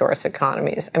resource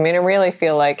economies. I mean, I really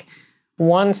feel like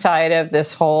one side of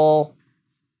this whole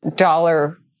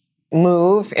dollar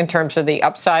move in terms of the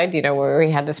upside, where we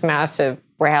had this massive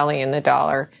rally in the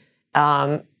dollar,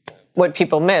 what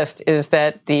people missed is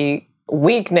that the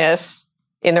weakness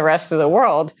in the rest of the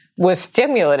world was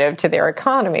stimulative to their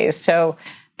economies. So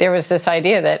there was this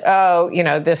idea that,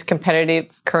 this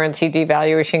competitive currency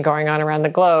devaluation going on around the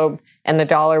globe, and the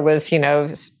dollar was,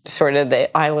 sort of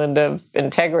the island of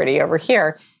integrity over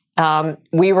here.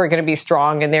 We were going to be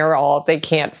strong, and they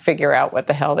can't figure out what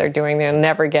the hell they're doing. They'll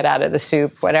never get out of the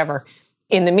soup, whatever.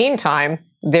 In the meantime,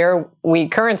 their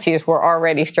weak currencies were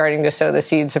already starting to sow the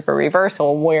seeds of a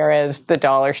reversal, whereas the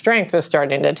dollar strength was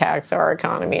starting to tax our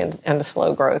economy and the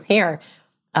slow growth here.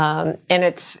 And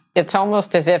it's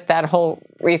almost as if that whole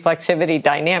reflexivity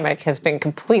dynamic has been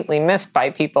completely missed by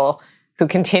people who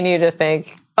continue to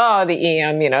think, the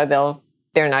EM,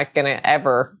 they're not going to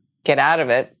ever get out of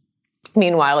it.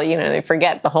 Meanwhile, they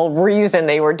forget the whole reason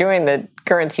they were doing the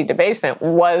currency debasement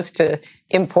was to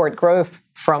import growth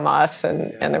from us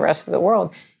and the rest of the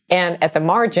world. And at the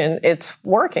margin, it's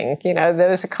working.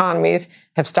 Those economies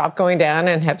have stopped going down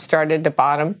and have started to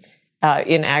bottom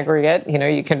in aggregate.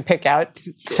 You can pick out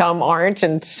some aren't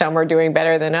and some are doing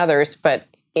better than others. But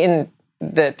in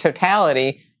the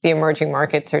totality, the emerging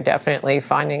markets are definitely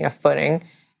finding a footing.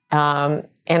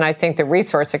 And I think the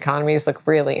resource economies look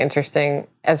really interesting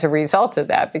as a result of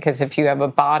that, because if you have a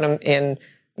bottom in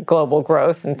global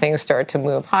growth and things start to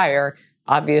move higher,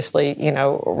 obviously,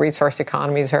 resource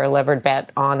economies are a levered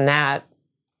bet on that.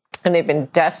 And they've been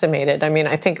decimated. I mean,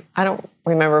 I don't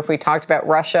remember if we talked about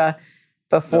Russia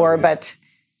before, but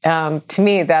to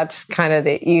me, that's kind of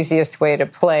the easiest way to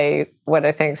play what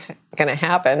I think's going to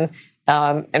happen.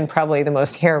 And probably the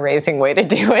most hair-raising way to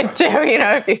do it, too.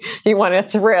 If you want to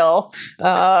thrill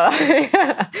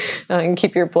and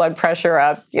keep your blood pressure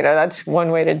up, that's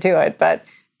one way to do it. But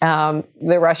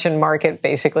the Russian market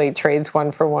basically trades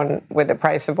 1-for-1 with the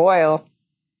price of oil.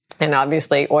 And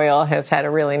obviously, oil has had a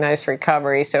really nice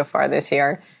recovery so far this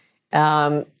year.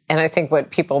 And I think what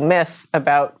people miss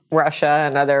about Russia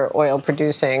and other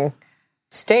oil-producing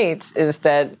states is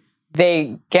that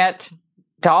they get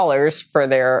dollars for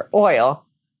their oil,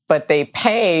 but they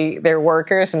pay their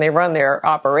workers and they run their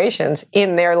operations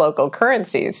in their local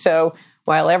currencies. So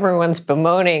while everyone's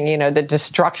bemoaning, the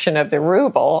destruction of the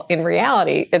ruble, in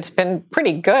reality, it's been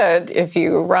pretty good. If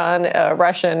you run a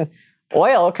Russian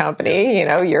oil company,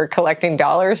 you're collecting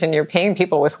dollars and you're paying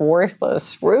people with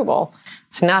worthless ruble.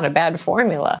 It's not a bad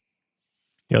formula.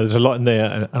 There's a lot in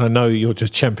there, and I know you're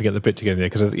just champing at the bit to get in there,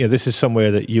 because this is somewhere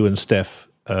that you and Steph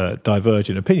diverge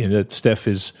in opinion. That Steph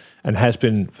is, and has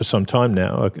been for some time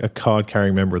now, a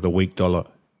card-carrying member of the weak dollar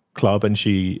club, and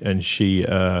she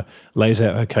lays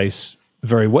out her case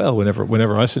very well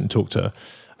whenever I sit and talk to her.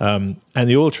 And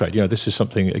the oil trade, this is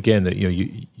something again that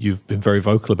you've been very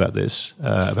vocal about this,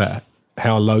 about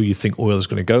how low you think oil is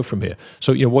going to go from here.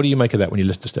 So what do you make of that when you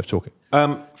listen to Steph talking?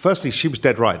 Firstly, she was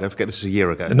dead right. Don't forget, this is a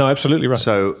year ago. No, absolutely right.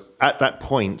 So at that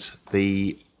point,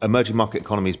 the emerging market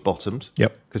economies bottomed.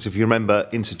 Yep. Because if you remember,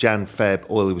 into Jan, Feb,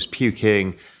 oil was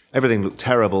puking, everything looked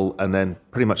terrible, and then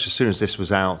pretty much as soon as this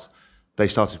was out, they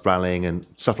started rallying, and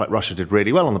stuff like Russia did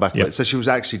really well on the back of it. So she was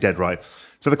actually dead right.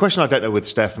 So the question I don't know with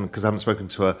Steph, because I haven't spoken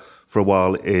to her for a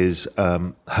while, is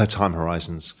her time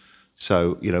horizons.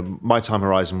 So, my time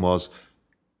horizon was,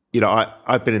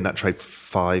 I've been in that trade for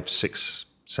 5, 6,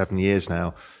 7 years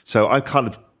now. So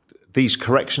these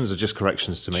corrections are just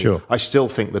corrections to me. Sure. I still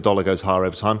think the dollar goes higher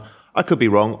over time. I could be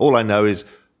wrong. All I know is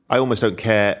I almost don't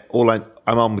care.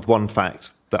 I'm on with one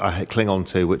fact that I cling on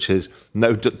to, which is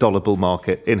no dollar bull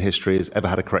market in history has ever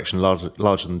had a correction larger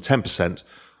than 10%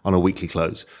 on a weekly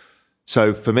close.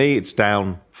 So for me, it's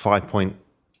down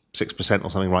 5.6% or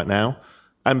something right now.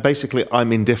 And basically,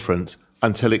 I'm indifferent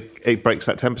until it breaks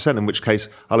that 10%, in which case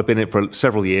I'll have been in it for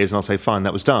several years and I'll say, fine,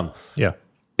 that was done. Yeah.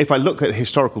 If I look at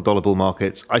historical dollar bull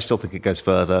markets, I still think it goes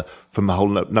further from a whole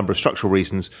number of structural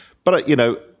reasons. But,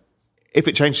 if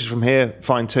it changes from here,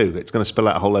 fine too. It's going to spill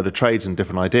out a whole load of trades and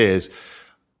different ideas.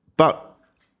 But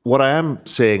what I am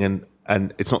seeing,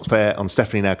 and it's not fair on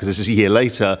Stephanie now because this is a year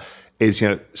later, is,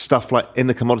 stuff like in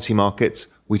the commodity markets,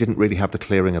 we didn't really have the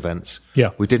clearing events.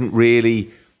 Yeah. We didn't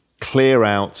really clear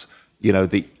out,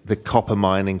 the copper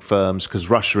mining firms because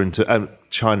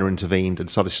China intervened and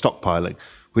started stockpiling.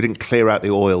 We didn't clear out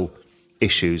the oil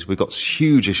issues. We've got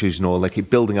huge issues in oil. They keep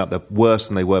building up. They're worse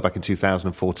than they were back in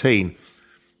 2014.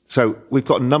 So we've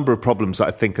got a number of problems that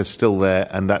I think are still there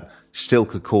and that still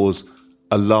could cause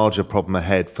a larger problem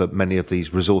ahead for many of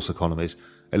these resource economies.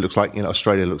 It looks like,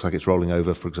 Australia looks like it's rolling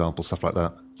over, for example, stuff like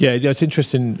that. Yeah, it's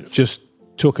interesting just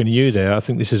talking to you there. I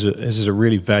think this is a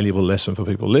really valuable lesson for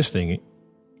people listening.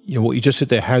 What you just said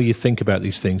there, how you think about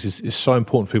these things is so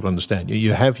important for people to understand.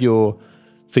 You have your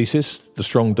thesis, the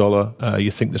strong dollar,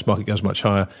 you think this market goes much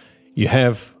higher. You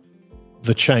have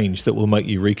the change that will make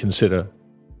you reconsider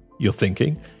your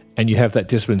thinking, and you have that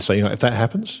discipline to say, if that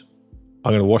happens,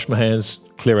 I'm going to wash my hands,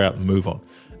 clear out and move on.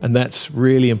 And that's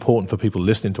really important for people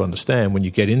listening to understand when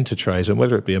you get into trades, and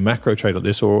whether it be a macro trade like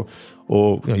this or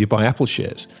you buy Apple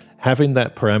shares, having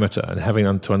that parameter and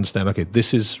having to understand, okay,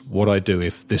 this is what I do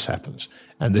if this happens,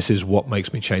 and this is what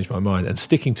makes me change my mind, and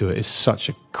sticking to it is such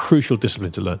a crucial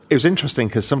discipline to learn. It was interesting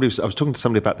because I was talking to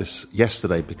somebody about this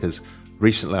yesterday because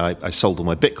recently I sold all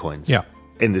my Bitcoins. Yeah.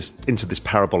 Into this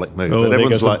parabolic move. Oh, and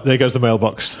everyone's there goes the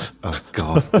mailbox. Oh,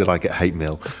 God, did I get hate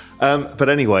mail? But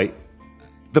anyway,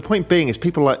 the point being is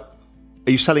people are like,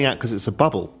 are you selling out because it's a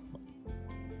bubble?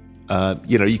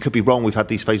 You could be wrong. We've had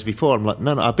these phases before. I'm like,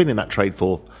 no, I've been in that trade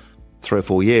for 3 or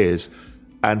 4 years.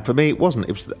 And for me, it wasn't.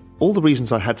 It was all the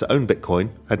reasons I had to own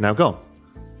Bitcoin had now gone.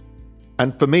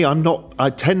 And for me, I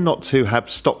tend not to have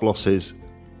stop losses.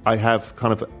 I have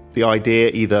kind of the idea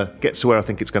either gets to where I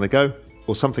think it's going to go,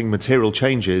 or something material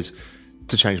changes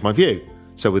to change my view.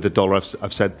 So with the dollar,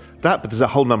 I've said that, but there's a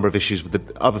whole number of issues with the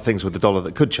other things with the dollar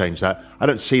that could change that. I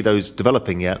don't see those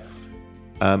developing yet.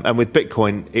 And with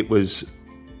Bitcoin, it was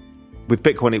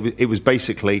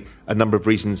basically a number of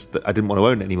reasons that I didn't want to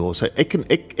own it anymore. So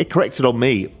it corrected on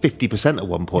me 50% at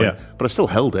one point, but I still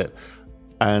held it.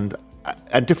 And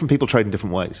different people trade in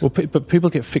different ways. Well, but people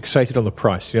get fixated on the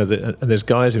price. And there's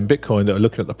guys in Bitcoin that are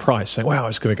looking at the price saying, wow,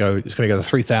 it's going to go to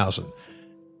 3,000.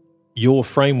 Your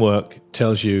framework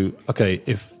tells you, okay,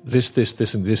 if this,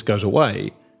 and this goes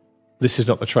away, this is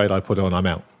not the trade I put on, I'm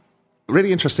out.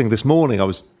 Really interesting. This morning, I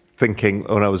was thinking,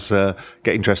 when I was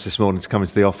getting dressed this morning to come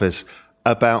into the office,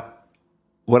 about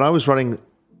when I was running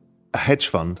a hedge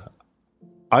fund,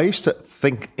 I used to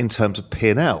think in terms of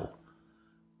P&L.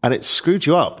 And it screwed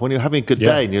you up when you're having a good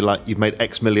day and you're like, you've made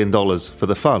X million dollars for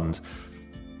the fund.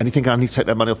 And you think, I need to take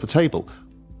that money off the table.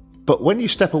 But when you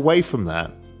step away from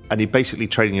that, and you're basically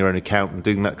trading your own account and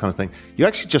doing that kind of thing, you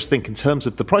actually just think in terms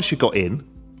of the price you got in,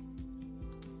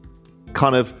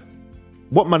 kind of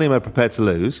what money am I prepared to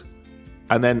lose,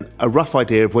 and then a rough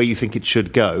idea of where you think it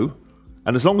should go.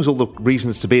 And as long as all the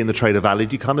reasons to be in the trade are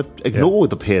valid, you kind of ignore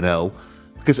the P&L,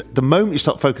 because the moment you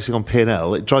start focusing on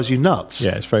P&L, it drives you nuts.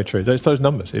 Yeah, it's very true. There's those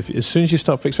numbers. As soon as you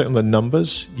start fixating on the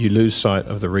numbers, you lose sight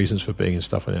of the reasons for being in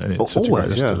stuff, and it's such a great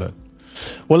lesson to learn.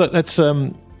 Well, look, that's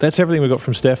everything we got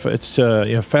from Steph. It's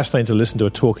fascinating to listen to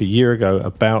a talk a year ago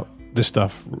about this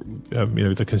stuff.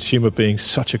 The consumer being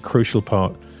such a crucial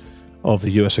part of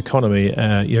the US economy.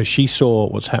 She saw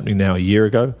what's happening now a year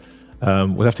ago.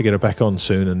 We'll have to get her back on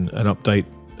soon and update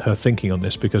her thinking on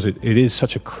this, because it is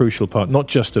such a crucial part, not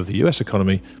just of the US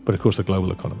economy, but of course the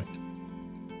global economy.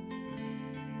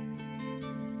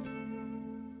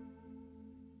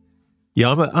 Yeah,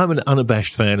 I'm an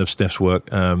unabashed fan of Steph's work.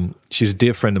 She's a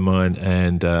dear friend of mine,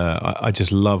 and I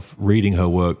just love reading her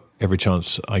work every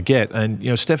chance I get.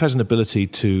 And Steph has an ability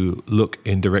to look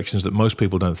in directions that most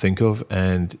people don't think of,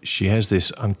 and she has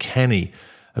this uncanny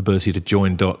ability to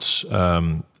join dots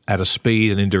at a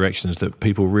speed and in directions that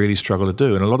people really struggle to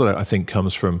do. And a lot of that, I think,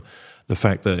 comes from the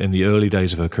fact that in the early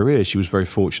days of her career, she was very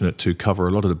fortunate to cover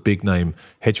a lot of the big-name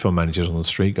hedge fund managers on the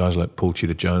street, guys like Paul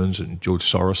Tudor Jones and George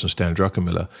Soros and Stan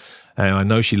Druckenmiller. And I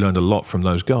know she learned a lot from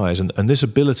those guys. And this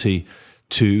ability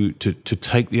to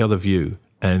take the other view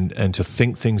and to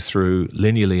think things through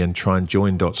linearly and try and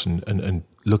join dots and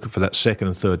look for that second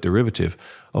and third derivative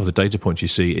of the data points you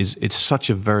see it's such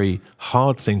a very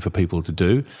hard thing for people to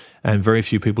do, and very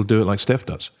few people do it like Steph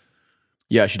does.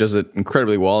 Yeah, she does it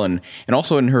incredibly well, and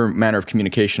also in her manner of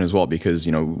communication as well, because,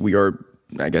 you know, we are,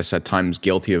 I guess, at times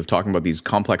guilty of talking about these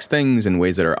complex things in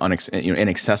ways that are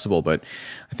inaccessible, but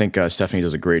I think Stephanie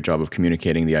does a great job of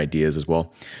communicating the ideas as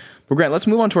well. Well, Grant, let's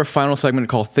move on to our final segment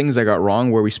called Things I Got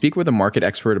Wrong, where we speak with a market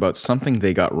expert about something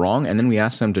they got wrong, and then we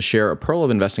ask them to share a pearl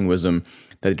of investing wisdom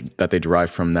that they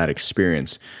derive from that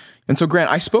experience. And so, Grant,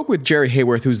 I spoke with Jerry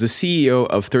Hayworth, who's the CEO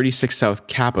of 36 South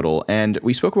Capital, and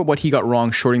we spoke about what he got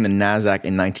wrong shorting the NASDAQ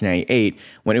in 1998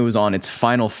 when it was on its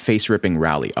final face-ripping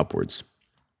rally upwards.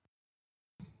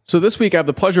 So this week, I have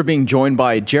the pleasure of being joined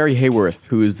by Jerry Hayworth,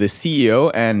 who is the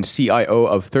CEO and CIO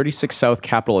of 36 South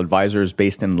Capital Advisors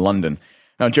based in London.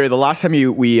 Now, Jerry, the last time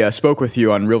we spoke with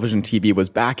you on Real Vision TV was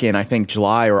back in, I think,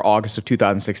 July or August of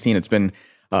 2016. It's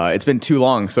been too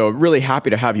long, so really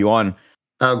happy to have you on.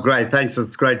 Oh, great. Thanks.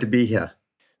 It's great to be here.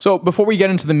 So before we get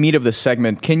into the meat of this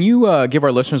segment, can you give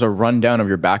our listeners a rundown of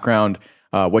your background,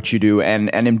 what you do, and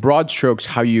in broad strokes,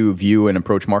 how you view and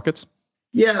approach markets?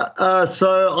 Yeah.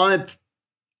 So I've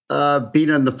been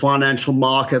in the financial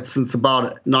markets since about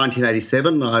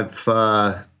 1987.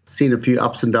 I've seen a few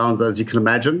ups and downs, as you can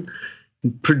imagine,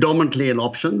 predominantly in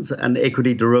options and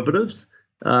equity derivatives.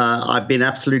 I've been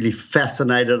absolutely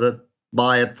fascinated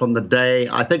by it from the day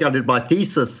I think I did my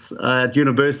thesis at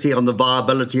university on the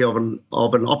viability of an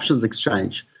options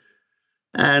exchange.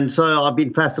 And so I've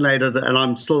been fascinated, and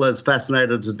I'm still as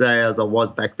fascinated today as I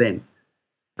was back then.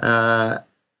 I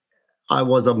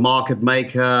was a market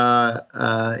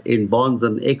maker in bonds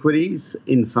and equities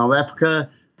in South Africa.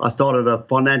 I started a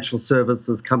financial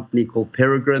services company called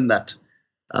Peregrine that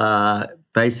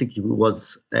basically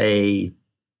was a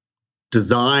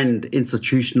designed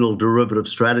institutional derivative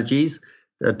strategies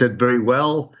that did very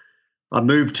well. I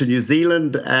moved to New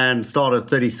Zealand and started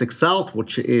 36 South,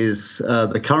 which is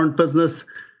the current business.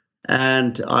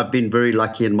 And I've been very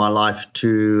lucky in my life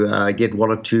to get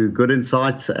one or two good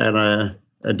insights and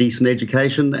a decent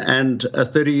education and a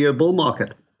 30-year bull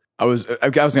market. I was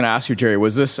going to ask you, Jerry,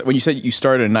 was this, when you said you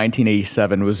started in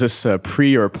 1987, was this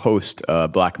pre or post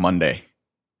Black Monday?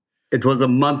 It was a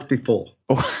month before.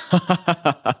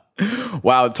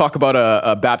 Wow, talk about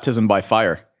a baptism by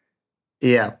fire.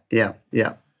 Yeah.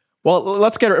 Well,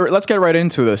 let's get right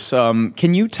into this.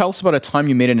 Can you tell us about a time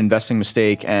you made an investing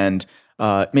mistake and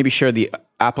maybe share the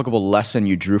applicable lesson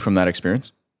you drew from that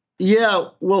experience? Yeah,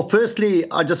 well, firstly,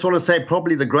 I just want to say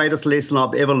probably the greatest lesson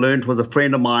I've ever learned was a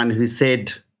friend of mine who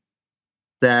said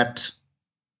that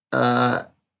a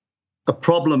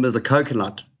problem is a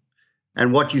coconut.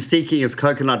 And what you're seeking is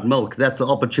coconut milk. That's the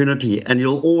opportunity. And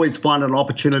you'll always find an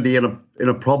opportunity in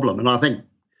a problem. And I think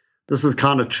this is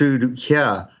kind of true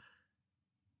here.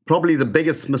 Probably the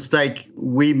biggest mistake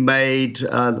we made,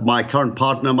 my current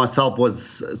partner, myself,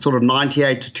 was sort of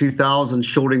 98 to 2000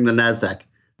 shorting the NASDAQ.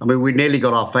 I mean, we nearly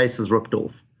got our faces ripped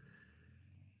off.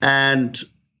 And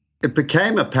it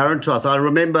became apparent to us. I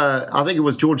remember, I think it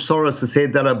was George Soros who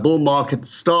said that a bull market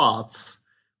starts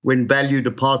when value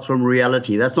departs from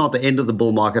reality. That's not the end of the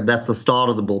bull market. That's the start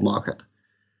of the bull market.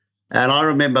 And I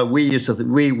remember we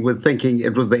were thinking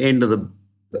it was the end of the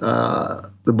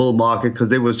bull market because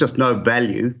there was just no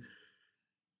value.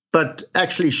 But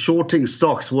actually shorting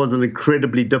stocks was an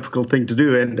incredibly difficult thing to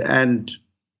do. And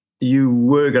you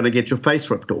were going to get your face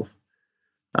ripped off.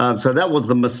 So that was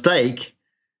the mistake.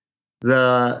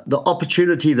 The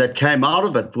opportunity that came out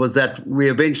of it was that we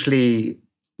eventually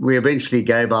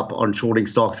gave up on shorting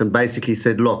stocks and basically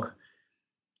said, look,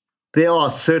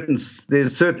 there's certain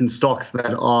stocks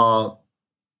that are,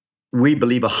 we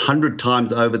believe, 100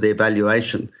 times over their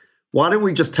valuation. Why don't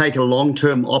we just take a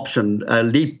long-term option, a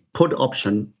leap put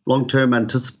option, long-term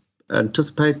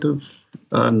anticipative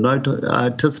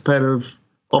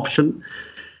option?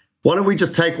 Why don't we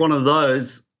just take one of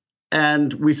those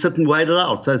and we sit and wait it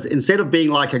out? So instead of being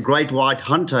like a great white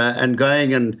hunter and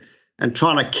going and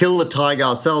trying to kill the tiger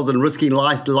ourselves and risking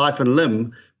life and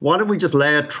limb, why don't we just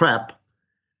lay a trap?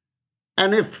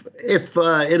 And if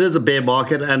it is a bear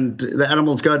market and the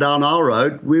animals go down our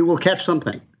road, we will catch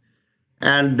something.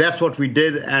 And that's what we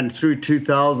did. And through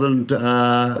 2000,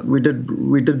 we did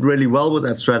really well with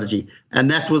that strategy.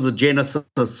 And that was the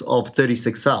genesis of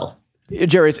 36 South.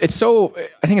 Jerry, it's so,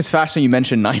 I think it's fascinating you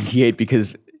mentioned 98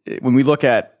 because when we look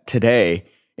at today,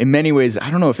 in many ways,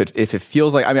 I don't know if it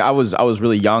feels like, I mean, I was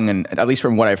really young, and at least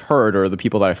from what I've heard or the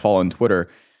people that I follow on Twitter,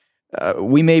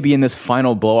 we may be in this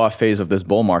final blow-off phase of this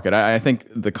bull market. I think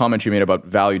the comment you made about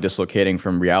value dislocating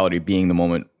from reality being the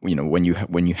moment, when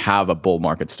you have a bull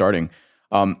market starting.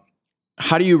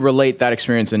 How do you relate that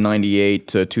experience in 98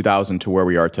 to 2000 to where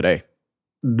we are today?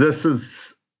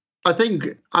 I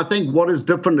think what is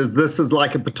different is this is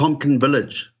like a Potemkin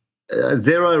village.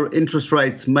 Zero interest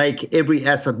rates make every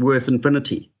asset worth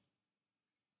infinity,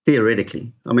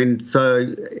 theoretically. I mean, so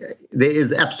there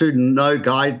is absolutely no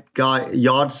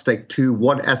yardstick to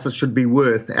what assets should be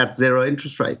worth at zero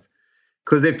interest rates.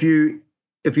 Because if you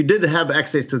did have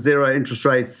access to zero interest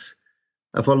rates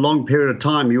for a long period of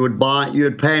time, you would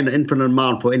pay an infinite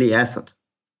amount for any asset.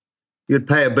 You'd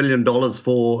pay $1 billion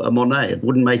for a Monet. It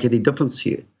wouldn't make any difference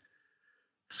to you.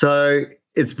 So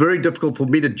it's very difficult for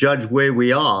me to judge where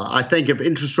we are. I think if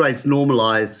interest rates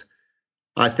normalize,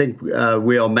 I think we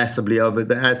are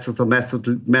the assets are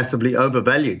massively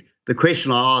overvalued. The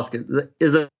question I ask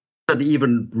is it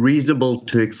even reasonable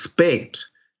to expect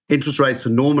interest rates to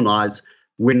normalize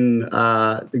when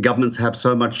the governments have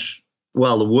so much,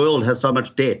 the world has so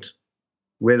much debt,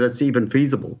 whether it's even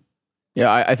feasible?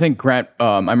 Yeah, I think Grant,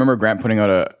 I remember Grant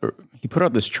he put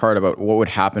out this chart about what would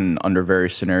happen under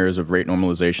various scenarios of rate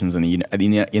normalizations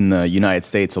in the United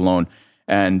States alone,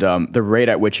 and the rate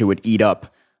at which it would eat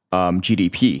up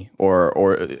GDP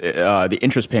or the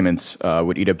interest payments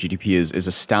would eat up GDP is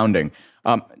astounding.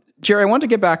 Jerry, I want to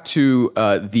get back to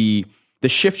the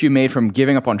shift you made from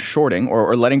giving up on shorting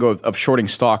or letting go of shorting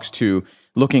stocks to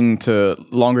looking to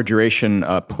longer duration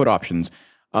put options.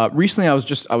 Recently, I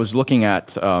was looking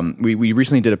at we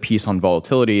recently did a piece on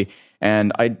volatility,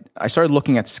 and I started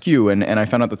looking at skew, and I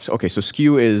found out that so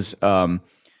skew is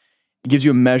gives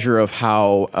you a measure of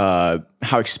how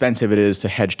expensive it is to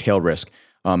hedge tail risk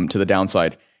to the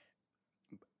downside.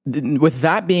 With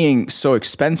that being so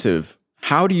expensive,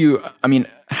 how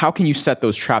can you set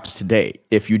those traps today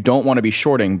if you don't want to be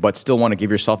shorting but still want to give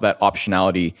yourself that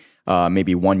optionality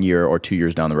maybe 1 year or 2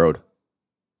 years down the road?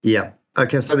 Yeah.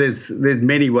 Okay, so there's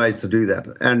many ways to do that,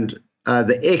 and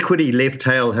the equity left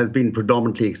tail has been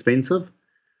predominantly expensive,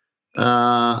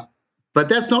 but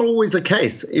that's not always the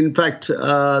case. In fact,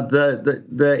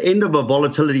 the end of a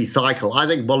volatility cycle, I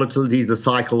think volatility is a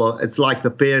cycle. It's like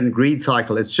the fear and greed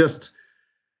cycle. It's just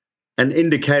an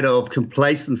indicator of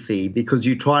complacency because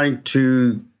you're trying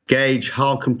to gauge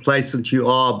how complacent you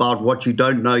are about what you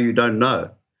don't know.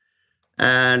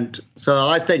 And so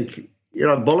I think,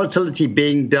 volatility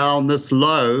being down this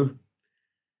low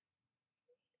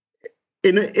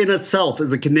in itself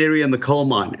is a canary in the coal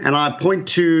mine. And I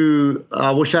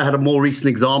wish I had a more recent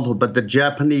example, but the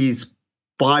Japanese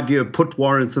 5-year put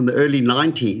warrants in the early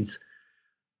 90s,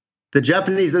 the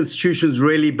Japanese institutions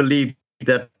really believed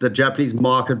that the Japanese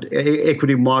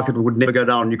equity market would never go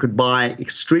down. You could buy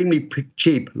extremely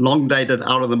cheap, long-dated,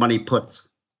 out-of-the-money puts.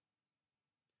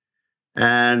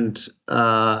 And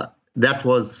that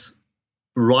was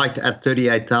right at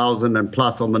 38,000 and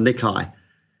plus on the Nikkei.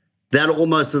 That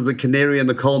almost is a canary in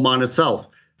the coal mine itself.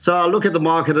 So I look at the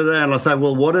market today and I say,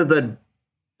 well, what are the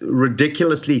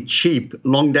ridiculously cheap,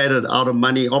 long-dated,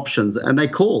 out-of-money options? And they're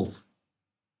calls.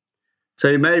 So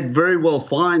you may very well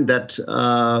find that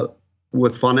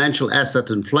with financial asset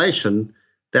inflation,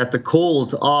 that the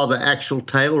calls are the actual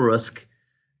tail risk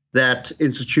that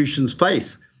institutions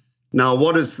face. Now,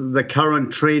 what is the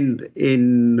current trend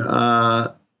in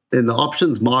the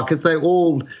options markets? They're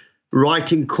all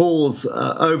writing calls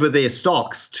over their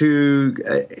stocks to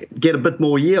get a bit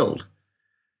more yield.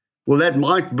 Well, that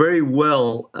might very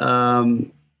well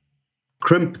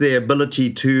crimp their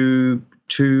ability to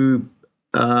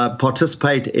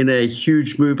participate in a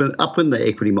huge movement up in the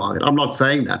equity market. I'm not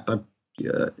saying that, but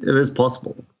it is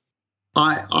possible.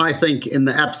 I think in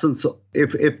the absence of,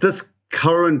 if this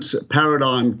current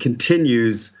paradigm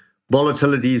continues,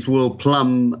 volatilities will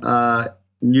plumb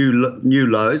new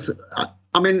lows.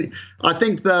 I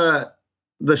think the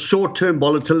short-term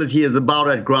volatility is about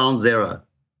at ground zero.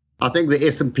 I think the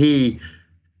S&P,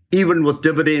 even with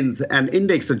dividends and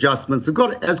index adjustments,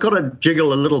 has got to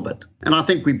jiggle a little bit, and I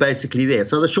think we're basically there.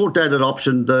 So the short-dated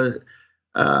option,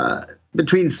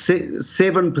 between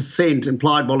 7%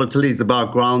 implied volatility is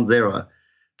about ground zero.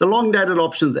 The long-dated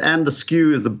options and the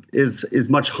skew is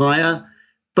much higher,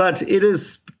 but it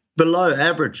is below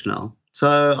average now.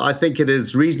 So I think it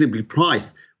is reasonably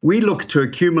priced. We look to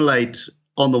accumulate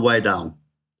on the way down.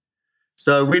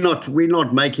 So we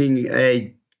don't make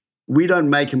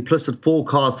implicit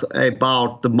forecasts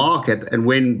about the market and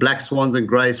when black swans and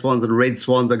gray swans and red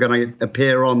swans are going to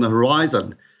appear on the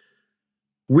horizon.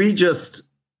 We just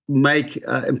make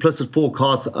implicit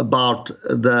forecasts about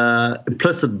the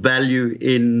implicit value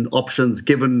in options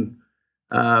given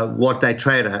what they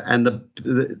trade at. And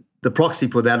the proxy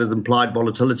for that is implied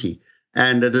volatility,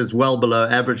 and it is well below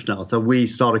average now. So we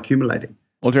start accumulating.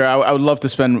 Well, Jerry, I would love to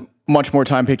spend much more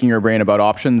time picking your brain about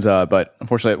options, but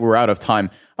unfortunately, we're out of time.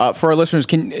 For our listeners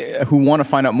who want to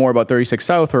find out more about 36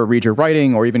 South or read your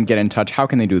writing or even get in touch, how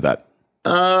can they do that?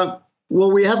 Well,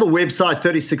 we have a website,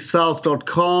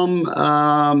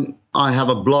 36south.com. I have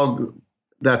a blog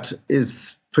that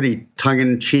is pretty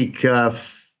tongue-in-cheek,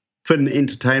 fin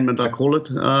entertainment, I call it.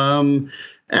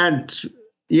 And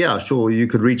yeah, sure, you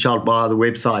could reach out via the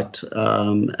website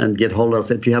and get hold of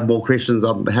us. If you have more questions,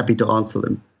 I'm happy to answer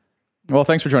them. Well,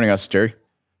 thanks for joining us, Jerry.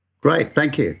 Great,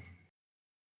 thank you.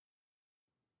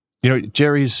 You know,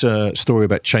 Jerry's story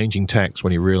about changing tacks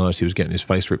when he realized he was getting his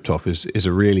face ripped off is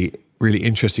a really, really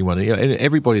interesting one. You know, and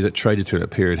everybody that traded through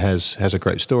that period has a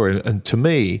great story. And to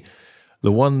me,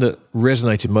 the one that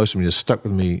resonated most with me, has stuck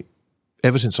with me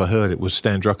ever since I heard it, was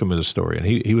Stan Druckenmiller's story. And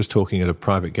he was talking at a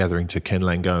private gathering to Ken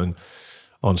Langone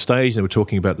on stage, and they were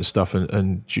talking about this stuff.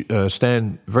 And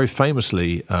Stan very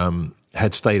famously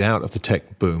had stayed out of the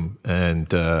tech boom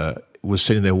and was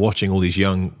sitting there watching all these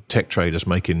young tech traders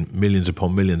making millions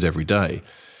upon millions every day.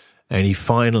 And he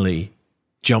finally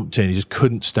jumped in. He just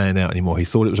couldn't stand out anymore. He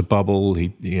thought it was a bubble. He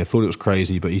thought it was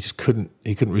crazy, but he just couldn't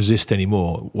resist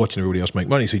anymore watching everybody else make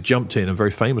money. So he jumped in and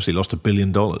very famously lost $1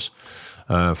 billion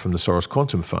from the Soros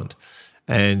Quantum Fund.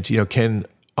 And, you know, Ken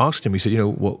asked him, he said, you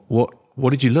know, what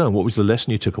did you learn? What was the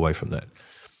lesson you took away from that?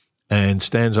 And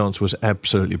Stan's answer was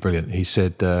absolutely brilliant. He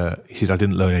said, I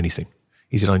didn't learn anything.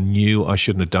 He said, I knew I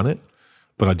shouldn't have done it,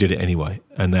 but I did it anyway.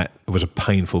 And that was a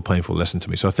painful, painful lesson to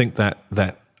me. So I think that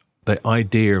the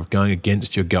idea of going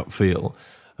against your gut feel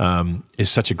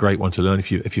is such a great one to learn.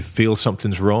 If you feel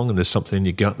something's wrong and there's something in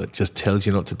your gut that just tells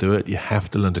you not to do it, you have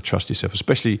to learn to trust yourself,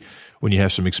 especially when you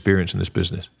have some experience in this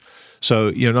business. So,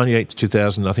 you know, 98 to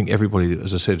 2000, I think everybody,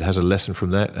 as I said, has a lesson from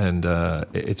that. And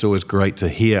it's always great to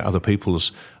hear other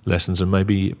people's lessons and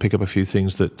maybe pick up a few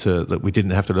things that we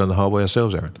didn't have to learn the hard way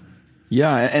ourselves, Aaron.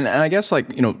 Yeah, and I guess,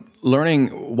 like, you know,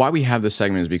 learning why we have this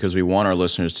segment is because we want our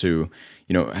listeners to,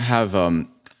 you know, have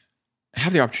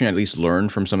the opportunity to at least learn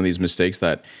from some of these mistakes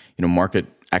that, you know, market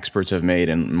experts have made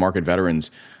and market veterans.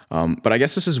 But I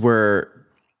guess this is where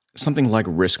something like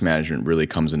risk management really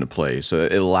comes into play. So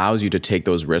it allows you to take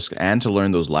those risks and to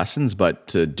learn those lessons, but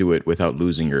to do it without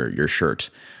losing your shirt.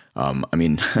 I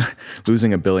mean,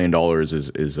 losing $1 billion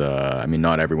is I mean,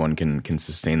 not everyone can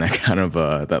sustain that kind of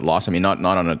that loss. I mean, not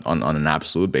on an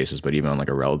absolute basis, but even on like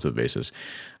a relative basis.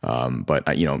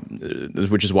 But you know,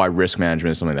 which is why risk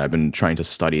management is something that I've been trying to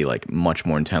study like much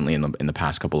more intently in the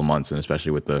past couple of months, and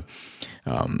especially with the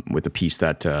piece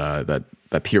that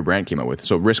Peter Brandt came up with.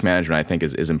 So risk management, I think,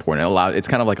 is important. It's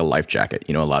kind of like a life jacket.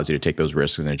 You know, allows you to take those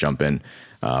risks and to jump in,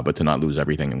 but to not lose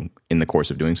everything in the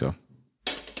course of doing so.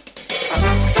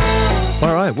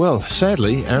 All right, well,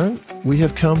 sadly, Aaron, we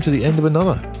have come to the end of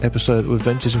another episode of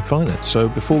Adventures in Finance. So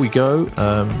before we go,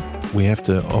 we have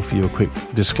to offer you a quick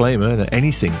disclaimer that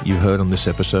anything you heard on this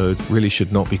episode really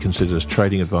should not be considered as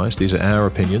trading advice. These are our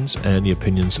opinions and the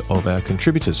opinions of our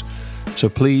contributors. So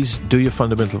please do your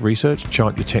fundamental research,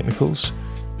 chart your technicals,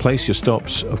 place your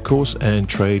stops, of course, and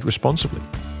trade responsibly.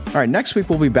 All right, next week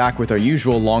we'll be back with our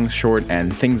usual long, short,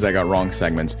 and things I got wrong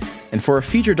segments. And for a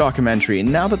feature documentary,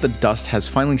 now that the dust has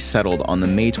finally settled on the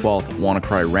May 12th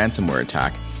WannaCry ransomware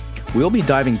attack, we'll be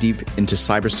diving deep into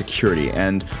cybersecurity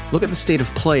and look at the state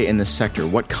of play in this sector,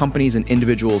 what companies and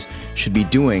individuals should be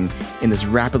doing in this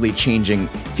rapidly changing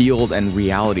field and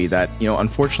reality that, you know,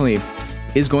 unfortunately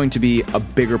is going to be a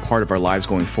bigger part of our lives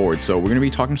going forward. So we're going to be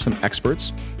talking to some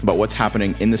experts about what's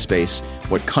happening in the space,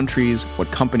 what countries, what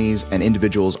companies, and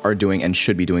individuals are doing and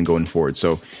should be doing going forward.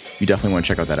 So you definitely want to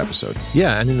check out that episode.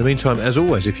 Yeah, and in the meantime, as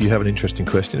always, if you have an interesting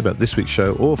question about this week's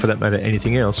show, or for that matter,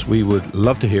 anything else, we would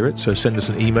love to hear it. So send us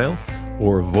an email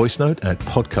or a voice note at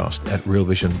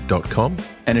podcast@realvision.com.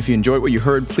 And if you enjoyed what you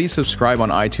heard, please subscribe on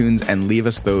iTunes and leave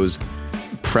us those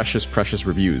precious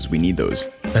reviews. We need those.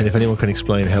 And if anyone can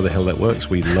explain how the hell that works,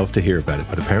 we'd love to hear about it,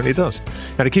 but apparently it does.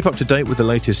 Now, to keep up to date with the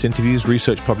latest interviews,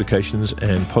 research publications,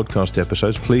 and podcast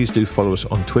episodes, please do follow us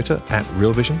on Twitter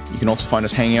 @RealVision. You can also find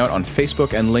us hanging out on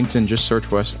Facebook and LinkedIn. Just search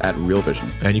for us @RealVision.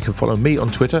 And you can follow me on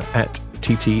Twitter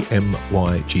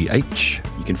 @TTMYGH.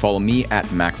 You can follow me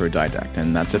 @MacroDidact.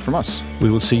 And that's it from us. We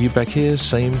will see you back here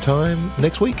same time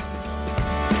next week.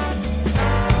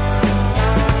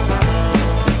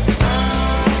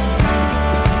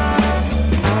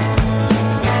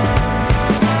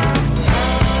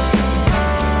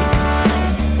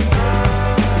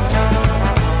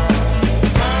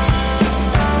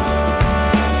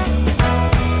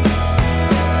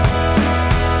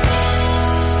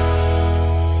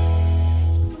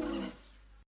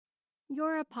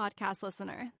 a podcast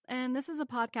listener, and this is a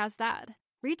podcast ad.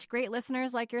 Reach great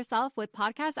listeners like yourself with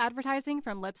podcast advertising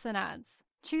from Libsyn Ads.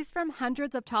 Choose from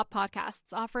hundreds of top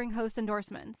podcasts offering host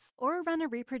endorsements, or run a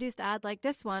reproduced ad like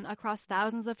this one across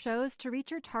thousands of shows to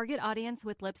reach your target audience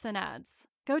with Libsyn Ads.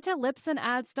 Go to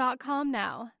libsynads.com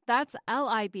now. That's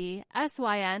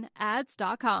LIBSYN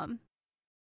ads.com.